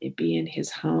in his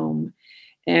home.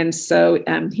 And so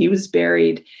he was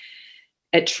buried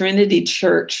at Trinity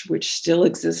Church, which still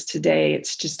exists today.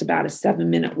 It's just about a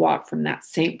 7-minute walk from that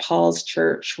St. Paul's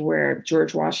Church where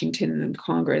George Washington and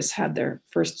Congress had their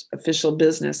first official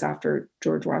business after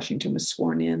George Washington was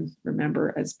sworn in,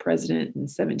 remember, as president in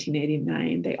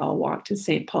 1789. They all walked to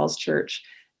St. Paul's Church.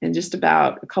 And just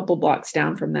about a couple blocks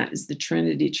down from that is the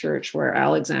Trinity Church where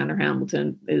Alexander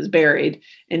Hamilton is buried.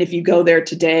 And if you go there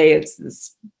today, it's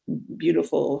this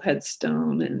beautiful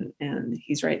headstone, and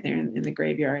he's right there in the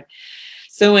graveyard.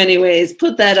 So anyways,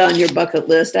 put that on your bucket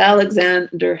list,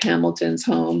 Alexander Hamilton's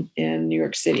home in New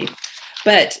York City.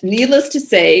 But needless to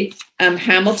say,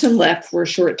 Hamilton left for a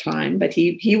short time, but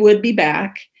he would be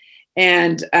back.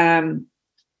 And on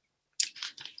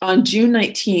June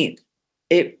 19th,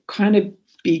 it kind of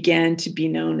began to be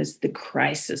known as the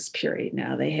crisis period.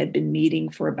 Now, they had been meeting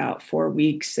for about 4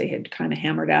 weeks. They had kind of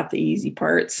hammered out the easy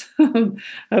parts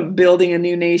of building a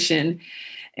new nation.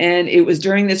 And it was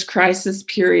during this crisis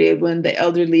period when the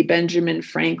elderly Benjamin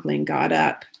Franklin got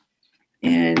up,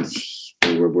 and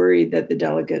they were worried that the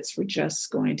delegates were just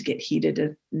going to get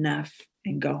heated enough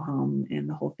and go home, and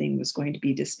the whole thing was going to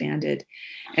be disbanded.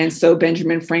 And so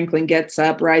Benjamin Franklin gets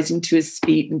up, rising to his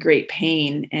feet in great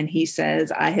pain, and he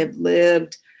says, "I have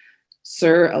lived,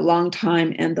 sir, a long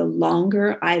time, and the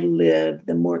longer I live,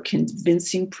 the more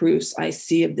convincing proofs I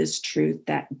see of this truth,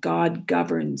 that God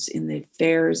governs in the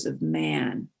affairs of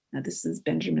man." Now, this is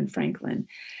Benjamin Franklin.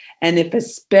 "And if a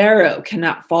sparrow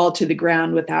cannot fall to the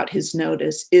ground without his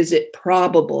notice, is it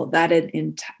probable that an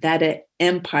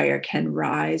empire can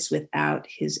rise without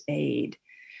his aid?"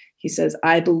 He says,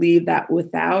 "I believe that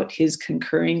without his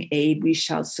concurring aid, we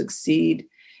shall succeed.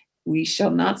 We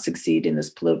shall not succeed in this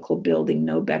political building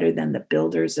no better than the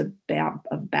builders of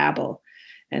Babel."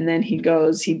 And then he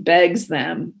begs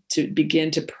them to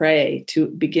begin to pray, to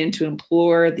begin to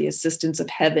implore the assistance of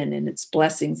heaven and its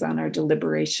blessings on our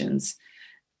deliberations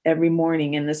every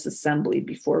morning in this assembly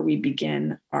before we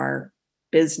begin our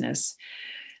business.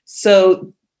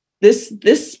 So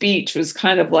this speech was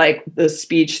kind of like the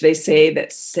speech, they say,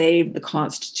 that saved the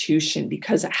Constitution,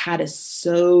 because it had a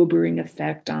sobering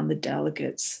effect on the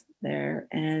delegates there,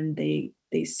 and they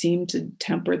seemed to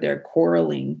temper their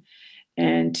quarreling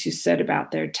and to set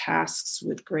about their tasks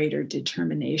with greater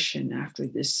determination after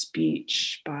this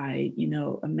speech by,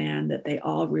 a man that they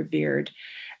all revered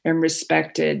and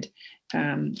respected.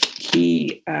 When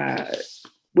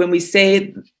we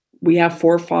say we have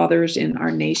forefathers in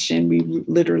our nation, we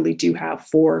literally do have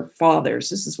four fathers.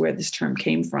 This is where this term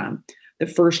came from. The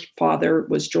first father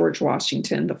was George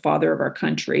Washington, the father of our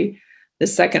country. The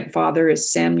second father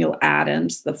is Samuel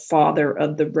Adams, the father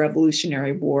of the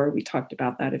Revolutionary War. We talked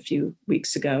about that a few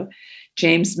weeks ago.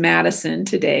 James Madison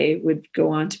today would go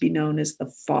on to be known as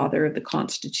the father of the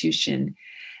Constitution.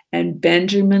 And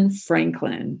Benjamin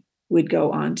Franklin would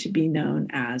go on to be known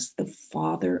as the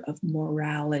father of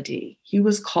morality. He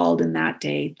was called in that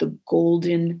day the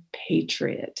Golden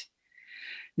Patriot.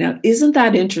 Now, isn't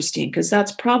that interesting? Because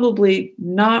that's probably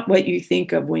not what you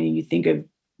think of when you think of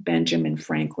Benjamin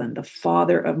Franklin, the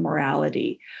father of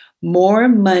morality. More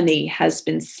money has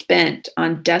been spent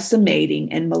on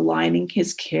decimating and maligning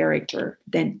his character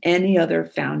than any other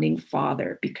founding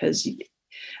father, because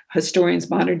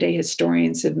modern day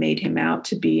historians have made him out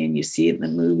to be, and you see it in the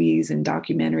movies and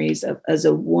documentaries, as a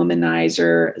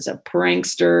womanizer, as a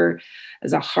prankster,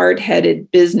 as a hard-headed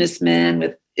businessman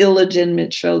with illegitimate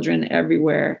children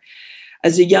everywhere.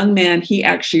 As a young man, he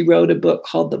actually wrote a book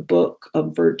called The Book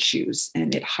of Virtues,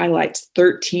 and it highlights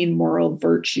 13 moral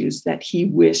virtues that he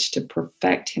wished to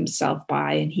perfect himself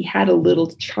by. And he had a little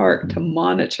chart to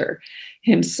monitor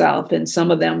himself, and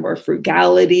some of them were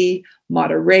frugality,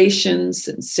 moderation,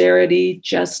 sincerity,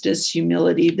 justice,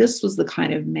 humility. This was the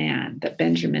kind of man that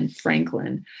Benjamin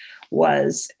Franklin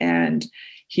was, and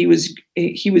he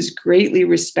was greatly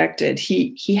respected.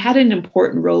 He had an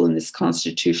important role in this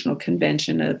constitutional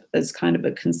convention as kind of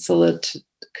a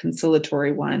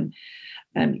conciliatory one,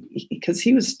 because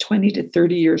he was 20 to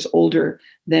 30 years older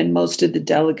than most of the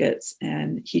delegates,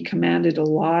 and he commanded a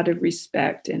lot of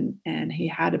respect, and he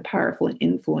had a powerful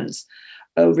influence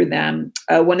over them.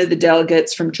 One of the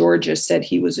delegates from Georgia said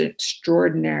he was an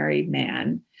extraordinary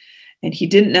man, and he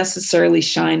didn't necessarily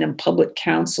shine in public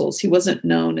councils. He wasn't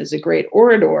known as a great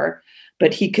orator,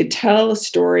 but he could tell a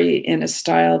story in a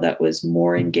style that was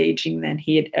more engaging than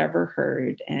he had ever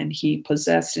heard. And he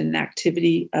possessed an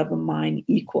activity of a mind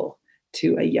equal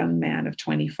to a young man of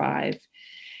 25.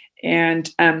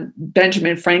 And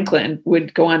Benjamin Franklin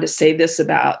would go on to say this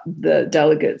about the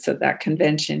delegates at that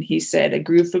convention. He said, a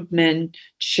group of men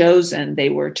chosen, they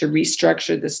were to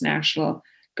restructure this national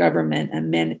government,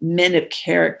 and men of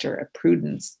character, of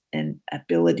prudence, and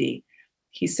ability.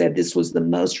 He said this was the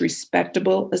most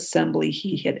respectable assembly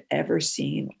he had ever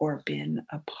seen or been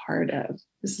a part of.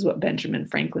 This is what Benjamin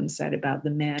Franklin said about the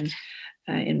men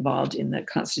involved in the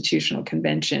Constitutional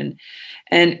Convention.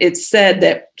 And it's said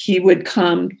that he would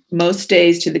come most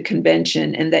days to the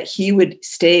convention, and that he would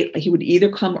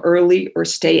either come early or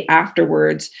stay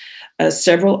afterwards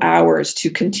several hours to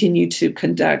continue to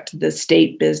conduct the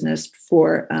state business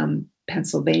for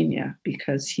Pennsylvania,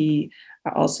 because he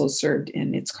also served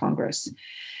in its Congress.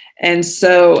 And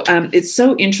so it's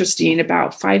so interesting.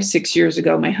 About 5-6 years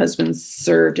ago, my husband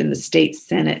served in the state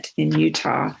Senate in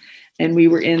Utah, and we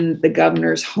were in the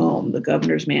governor's home, the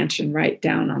governor's mansion right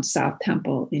down on South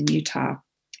Temple in Utah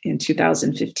in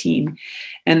 2015.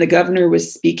 And the governor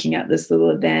was speaking at this little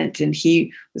event, and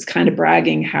he was kind of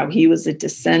bragging how he was a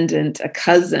descendant, a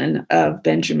cousin of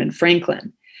Benjamin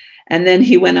Franklin. And then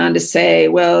he went on to say,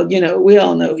 well, we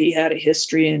all know he had a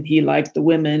history and he liked the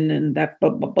women and that,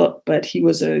 but he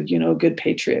was a, good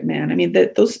patriot man. I mean,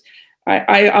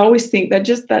 I always think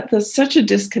that there's such a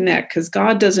disconnect, because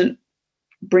God doesn't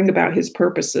bring about his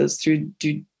purposes through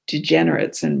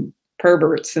degenerates and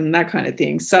perverts and that kind of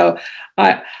thing. So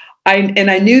I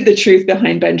knew the truth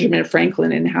behind Benjamin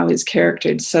Franklin and how his character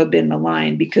had so been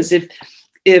maligned, because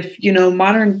if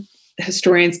modern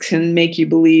historians can make you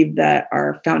believe that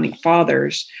our founding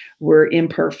fathers were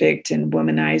imperfect and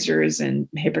womanizers and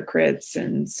hypocrites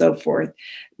and so forth,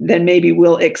 then maybe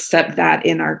we'll accept that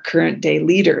in our current day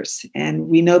leaders. And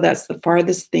we know that's the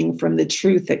farthest thing from the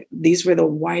truth, that these were the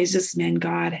wisest men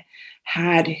God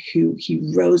had, who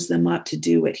he rose them up to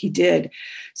do what he did.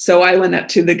 So I went up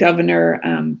to the governor,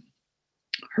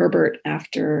 Herbert,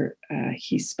 after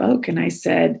he spoke, and I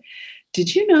said,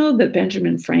 did you know that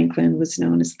Benjamin Franklin was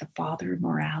known as the father of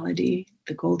morality,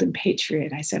 the golden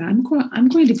patriot? I said, I'm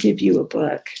going to give you a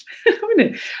book. I'm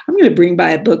going to bring by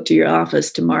a book to your office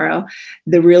tomorrow,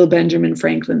 the real Benjamin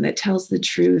Franklin, that tells the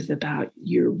truth about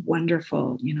your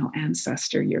wonderful,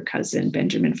 ancestor, your cousin,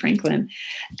 Benjamin Franklin.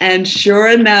 And sure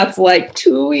enough, like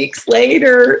 2 weeks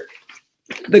later,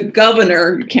 the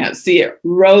governor, you can't see it,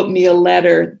 wrote me a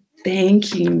letter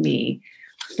thanking me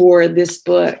for this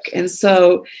book. And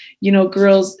so,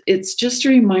 girls, it's just a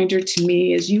reminder to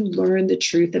me, as you learn the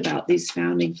truth about these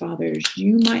founding fathers,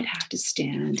 you might have to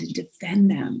stand and defend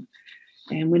them.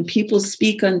 And when people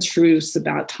speak untruths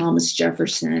about Thomas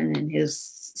Jefferson and his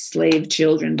slave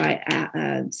children by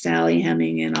Sally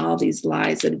Heming and all these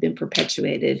lies that have been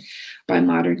perpetuated by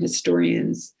modern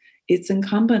historians, it's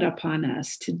incumbent upon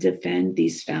us to defend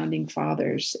these founding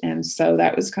fathers. And so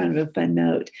that was kind of a fun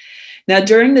note. Now,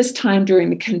 during this time, during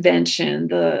the convention,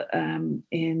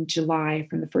 in July,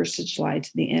 from the 1st of July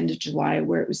to the end of July,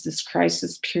 where it was this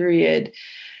crisis period,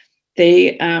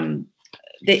 they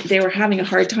were having a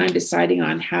hard time deciding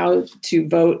on how to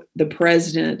vote the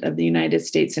president of the United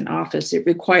States in office. It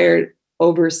required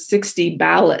over 60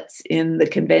 ballots in the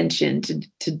convention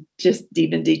to just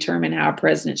even determine how a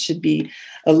president should be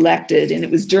elected. And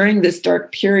it was during this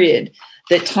dark period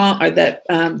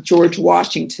that George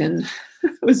Washington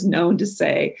was known to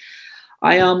say,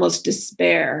 I almost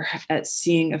despair at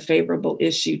seeing a favorable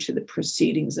issue to the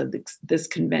proceedings of this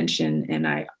convention, and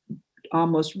I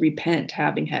almost repent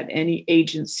having had any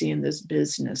agency in this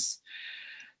business.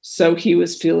 So he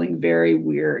was feeling very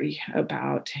weary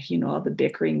about, all the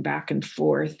bickering back and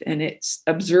forth. And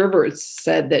observers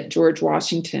said that George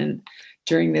Washington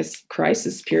during this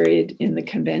crisis period in the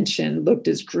convention looked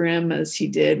as grim as he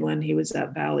did when he was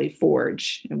at Valley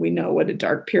Forge. And we know what a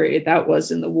dark period that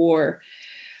was in the war.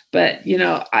 But,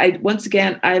 once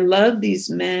again, I love these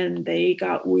men. They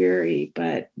got weary,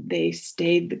 but they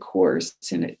stayed the course.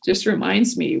 And it just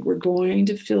reminds me, we're going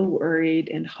to feel worried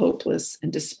and hopeless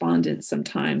and despondent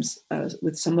sometimes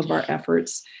with some of our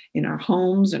efforts in our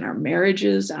homes, in our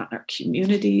marriages, out in our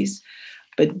communities.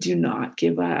 But do not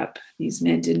give up. These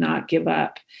men did not give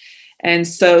up. And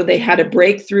so they had a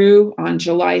breakthrough on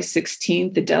July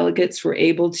 16th. The delegates were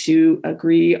able to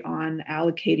agree on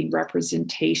allocating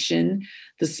representation.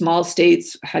 The small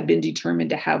states had been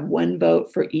determined to have one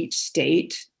vote for each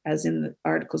state, as in the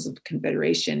Articles of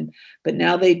Confederation. But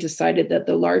now they decided that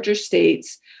the larger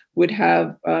states would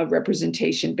have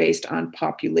representation based on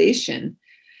population.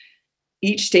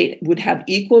 Each state would have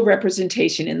equal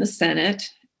representation in the Senate,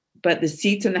 but the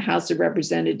seats in the House of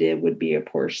Representatives would be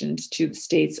apportioned to the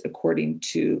states according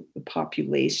to the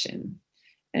population.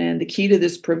 And the key to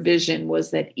this provision was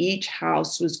that each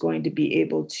house was going to be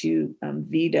able to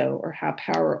veto or have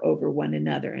power over one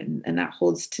another. And that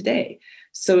holds today.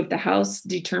 So if the House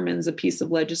determines a piece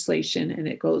of legislation and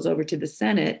it goes over to the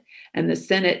Senate, and the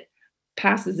Senate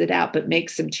passes it out but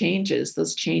makes some changes,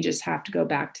 those changes have to go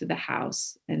back to the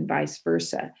House and vice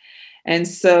versa. And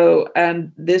so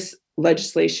this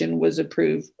legislation was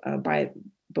approved by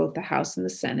both the House and the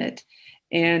Senate.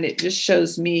 And it just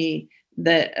shows me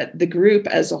that the group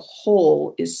as a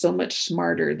whole is so much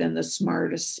smarter than the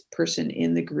smartest person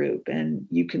in the group. And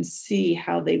you can see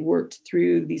how they worked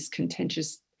through these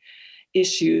contentious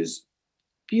issues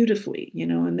beautifully,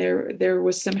 and there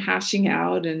was some hashing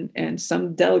out, and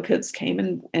some delegates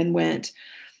came and went.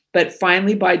 But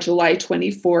finally, by July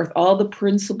 24th, all the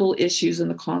principal issues in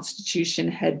the Constitution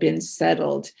had been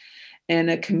settled, and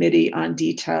a committee on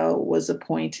detail was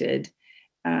appointed,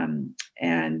 and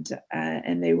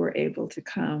they were able to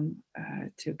come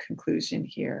to a conclusion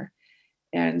here.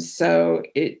 And so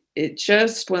it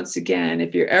just, once again,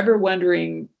 if you're ever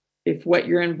wondering if what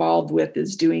you're involved with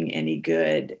is doing any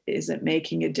good, is it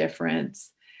making a difference,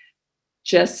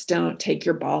 just don't take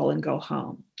your ball and go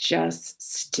home. Just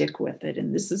stick with it.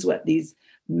 And this is what these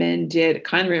men did. It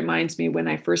kind of reminds me when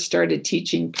I first started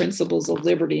teaching Principles of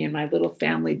Liberty in my little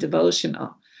family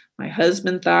devotional. My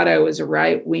husband thought I was a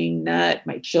right-wing nut.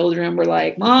 My children were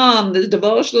like, Mom, the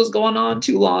devotional's going on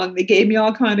too long. They gave me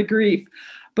all kind of grief.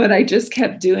 But I just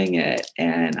kept doing it.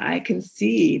 And I can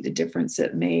see the difference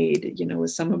it made,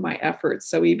 with some of my efforts.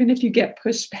 So even if you get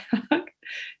pushed back,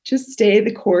 just stay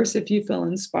the course if you feel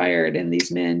inspired. And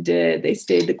these men did. They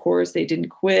stayed the course. They didn't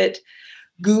quit.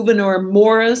 Gouverneur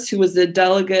Morris, who was a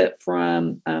delegate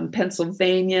from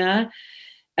Pennsylvania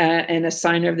and a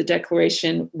signer of the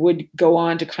Declaration, would go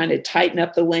on to kind of tighten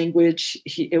up the language.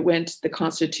 It went the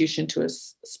Constitution to a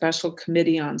special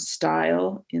committee on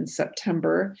style in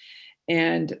September.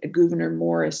 And Gouverneur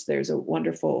Morris, there's a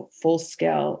wonderful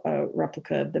full-scale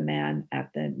replica of the man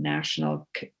at the National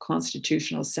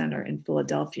Constitutional Center in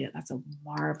Philadelphia. That's a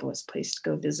marvelous place to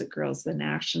go visit, girls, the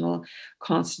National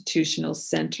Constitutional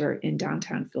Center in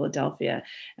downtown Philadelphia.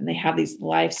 And they have these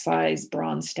life-size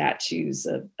bronze statues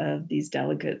of these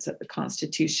delegates at the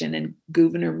Constitution. And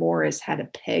Gouverneur Morris had a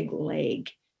peg leg.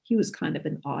 He was kind of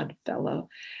an odd fellow,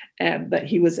 but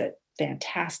he was a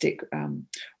fantastic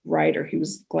writer. He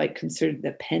was considered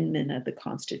the penman of the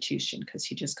Constitution because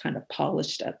he just kind of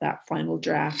polished up that final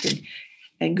draft.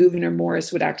 And Gouverneur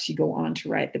Morris would actually go on to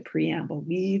write the preamble,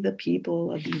 "We the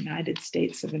people of the United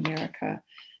States of America,"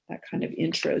 that kind of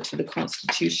intro to the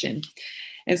Constitution.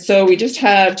 And so we just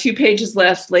have 2 pages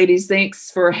left, ladies.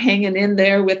 Thanks for hanging in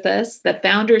there with us. The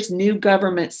founders' new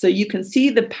government. So you can see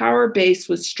the power base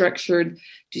was structured.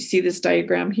 Do you see this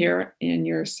diagram here in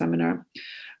your seminar?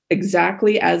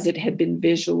 Exactly as it had been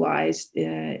visualized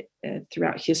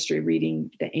throughout history, reading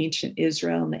the ancient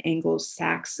Israel and the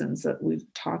Anglo-Saxons that we've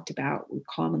talked about with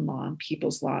common law and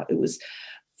people's law. It was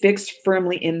fixed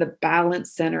firmly in the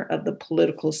balance center of the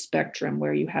political spectrum,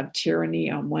 where you have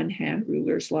tyranny on one hand,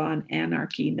 ruler's law, and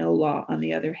anarchy, no law on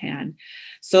the other hand.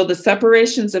 So the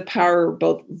separations of power are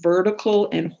both vertical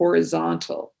and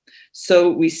horizontal.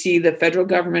 So we see the federal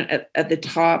government at the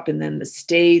top, and then the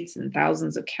states and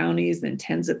thousands of counties, then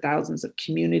tens of thousands of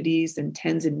communities, and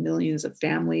tens of millions of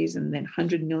families, and then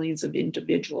 100 millions of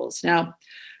individuals. Now,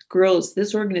 girls,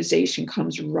 this organization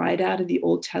comes right out of the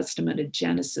Old Testament of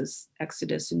Genesis,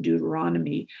 Exodus, and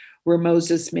Deuteronomy, where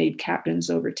Moses made captains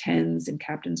over tens and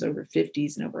captains over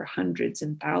 50s and over hundreds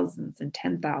and thousands and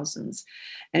 10,000s.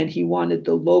 And he wanted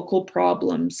the local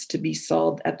problems to be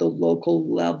solved at the local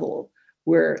level,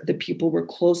 where the people were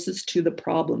closest to the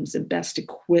problems and best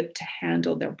equipped to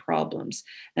handle their problems.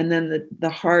 And then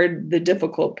the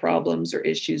difficult problems or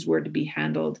issues were to be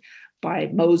handled by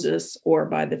Moses or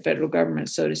by the federal government,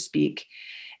 so to speak.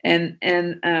 And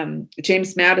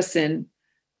James Madison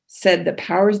said the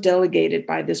powers delegated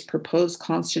by this proposed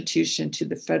constitution to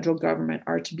the federal government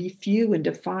are to be few and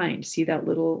defined. See that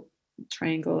little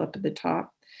triangle up at the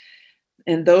top?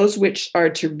 And those which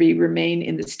are to be remain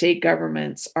in the state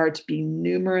governments are to be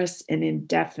numerous and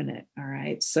indefinite. All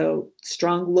right. So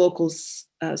strong local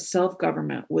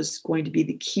self-government was going to be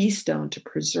the keystone to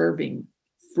preserving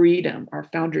freedom. Our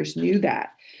founders knew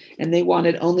that. And they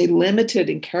wanted only limited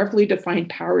and carefully defined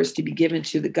powers to be given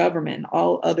to the government. And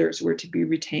all others were to be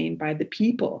retained by the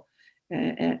people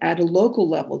at a local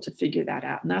level to figure that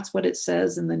out. And that's what it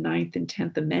says in the 9th and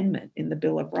 10th Amendment in the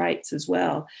Bill of Rights as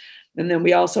well. And then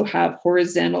we also have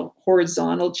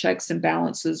horizontal checks and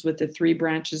balances with the 3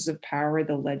 branches of power,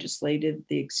 the legislative,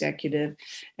 the executive,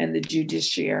 and the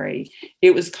judiciary.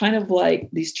 It was kind of like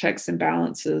these checks and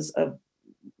balances of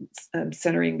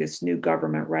centering this new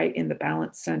government right in the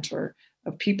balance center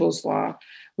of people's law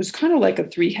was kind of like a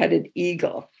 3-headed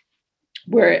eagle.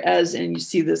 Whereas, and you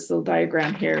see this little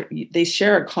diagram here, they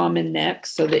share a common neck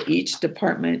so that each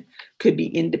department could be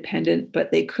independent,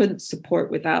 but they couldn't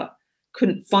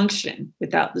function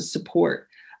without the support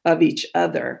of each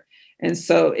other. And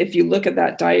so if you look at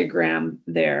that diagram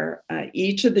there,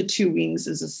 each of the 2 wings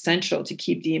is essential to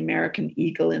keep the American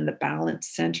eagle in the balance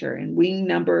center. And wing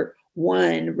number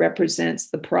 1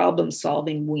 represents the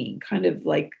problem-solving wing, kind of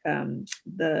like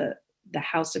the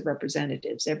House of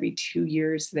Representatives. Every 2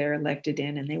 years they're elected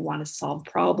in and they want to solve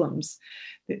problems,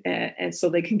 and so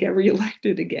they can get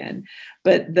reelected again.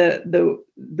 But the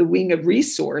wing of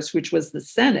resource, which was the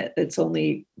Senate, that's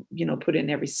only put in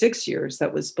every 6 years,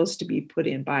 that was supposed to be put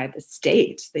in by the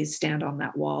states. They stand on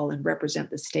that wall and represent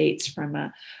the states from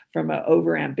a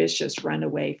overambitious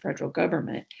runaway federal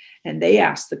government. And they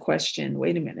ask the question,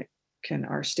 wait a minute, can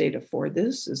our state afford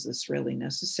this? Is this really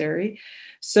necessary?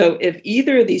 So if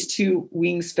either of these 2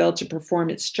 wings fail to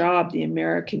perform its job, the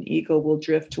American eagle will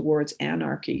drift towards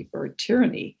anarchy or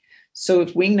tyranny. So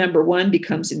if wing number 1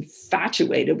 becomes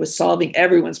infatuated with solving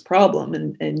everyone's problem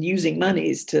and using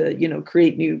monies to,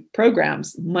 create new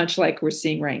programs, much like we're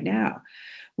seeing right now,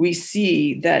 we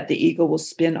see that the eagle will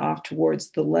spin off towards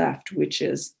the left, which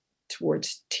is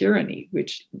towards tyranny,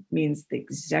 which means the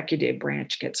executive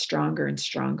branch gets stronger and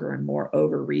stronger and more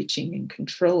overreaching and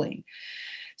controlling.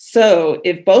 So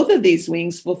if both of these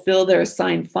wings fulfill their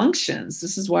assigned functions,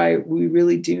 this is why we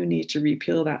really do need to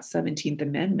repeal that 17th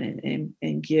Amendment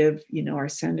and give, our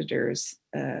senators,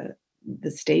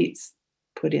 the states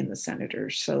put in the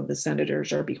senators. So the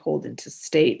senators are beholden to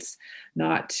states,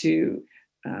 not to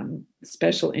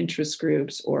special interest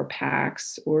groups or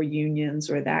PACs or unions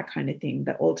or that kind of thing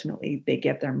that ultimately they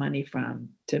get their money from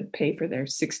to pay for their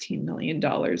 $16 million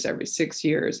every 6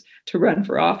 years to run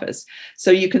for office.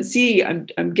 So you can see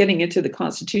I'm getting into the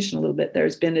Constitution a little bit.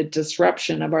 There's been a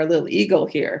disruption of our little eagle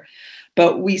here.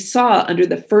 But we saw under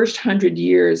the first 100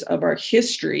 years of our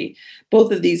history,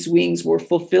 both of these wings were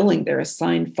fulfilling their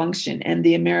assigned function, and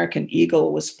the American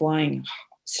eagle was flying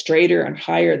straighter and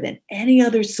higher than any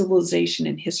other civilization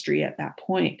in history at that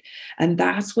point. And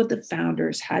that's what the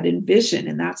founders had envisioned.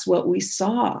 And that's what we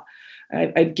saw.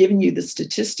 I've given you the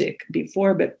statistic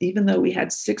before, but even though we had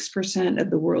 6% of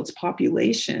the world's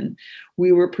population,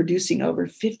 we were producing over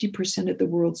 50% of the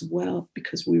world's wealth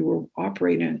because we were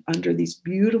operating under these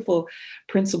beautiful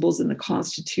principles in the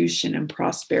Constitution and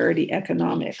prosperity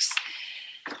economics.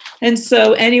 And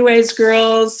so anyways,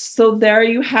 girls, so there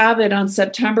you have it. On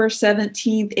September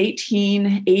 17th,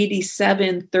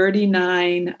 1887,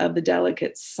 39 of the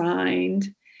delegates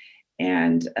signed.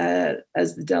 And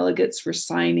as the delegates were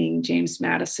signing, James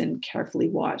Madison carefully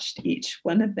watched each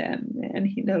one of them. And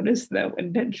he noticed that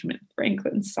when Benjamin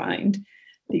Franklin signed,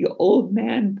 the old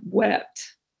man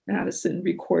wept, Madison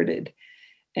recorded.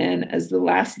 And as the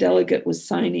last delegate was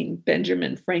signing,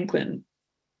 Benjamin Franklin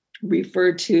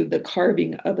referred to the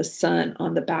carving of a sun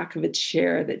on the back of a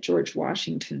chair that George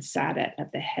Washington sat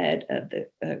at the head of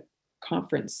the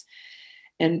conference.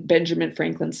 And Benjamin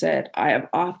Franklin said, I have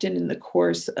often in the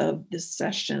course of this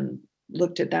session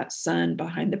looked at that sun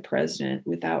behind the president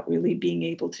without really being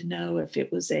able to know if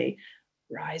it was a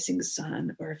rising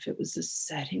sun or if it was a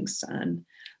setting sun.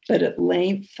 But at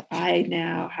length, I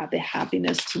now have the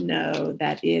happiness to know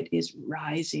that it is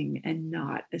rising and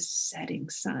not a setting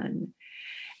sun.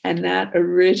 And that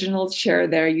original chair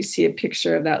there, you see a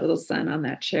picture of that little sun on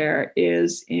that chair,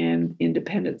 is in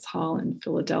Independence Hall in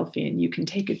Philadelphia. And you can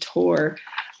take a tour.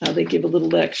 They give a little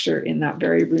lecture in that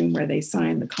very room where they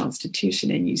signed the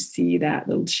Constitution. And you see that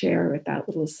little chair with that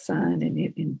little sun. And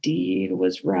it indeed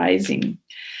was rising.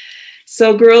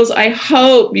 So girls, I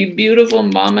hope, you beautiful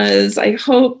mamas, I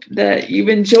hope that you've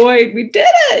enjoyed. We did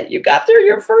it. You got through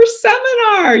your first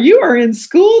seminar. You are in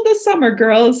school this summer,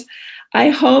 girls. I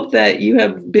hope that you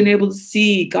have been able to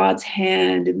see God's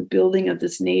hand in the building of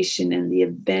this nation and the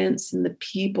events and the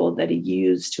people that he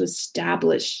used to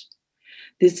establish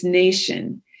this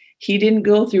nation. He didn't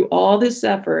go through all this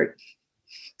effort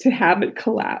to have it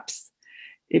collapse.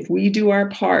 If we do our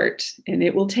part, and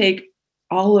it will take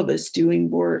all of us doing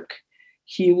work,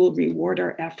 he will reward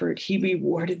our effort. He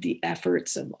rewarded the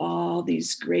efforts of all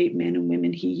these great men and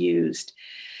women he used.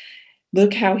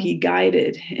 Look how he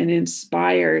guided and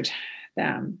inspired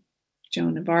them.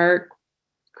 Joan of Arc,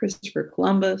 Christopher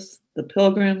Columbus, the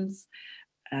Pilgrims,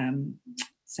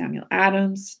 Samuel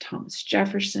Adams, Thomas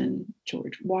Jefferson,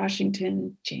 George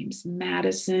Washington, James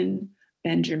Madison,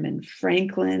 Benjamin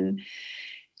Franklin.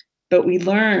 But we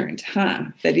learned,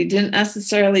 that he didn't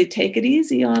necessarily take it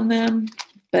easy on them,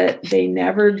 but they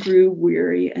never grew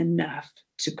weary enough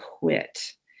to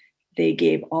quit. They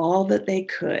gave all that they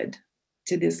could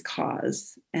to this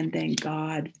cause, and then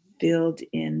God filled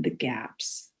in the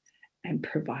gaps and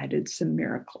provided some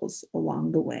miracles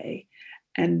along the way.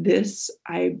 And this,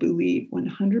 I believe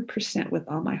 100% with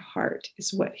all my heart,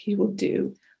 is what he will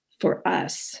do for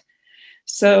us.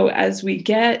 So as we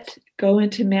go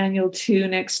into Manual 2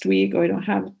 next week, I don't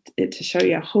have it to show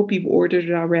you. I hope you've ordered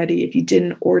it already. If you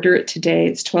didn't order it today,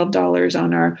 it's $12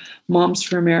 on our Moms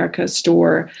for America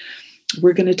store.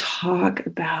 We're going to talk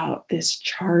about this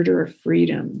Charter of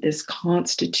Freedom, this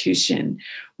Constitution.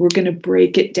 We're going to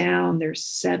break it down. There's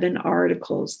 7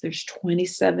 articles. There's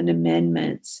 27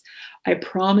 amendments. I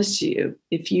promise you,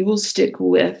 if you will stick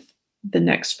with the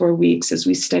next 4 weeks as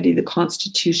we study the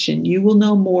Constitution, you will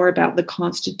know more about the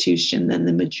Constitution than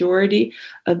the majority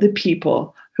of the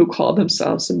people who call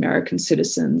themselves American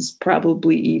citizens,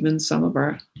 probably even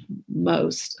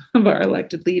most of our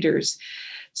elected leaders.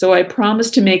 So I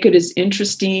promise to make it as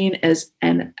interesting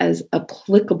and as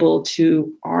applicable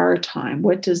to our time.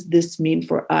 What does this mean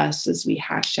for us as we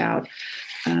hash out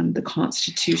the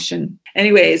Constitution?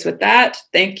 Anyways, with that,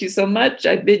 thank you so much.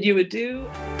 I bid you adieu.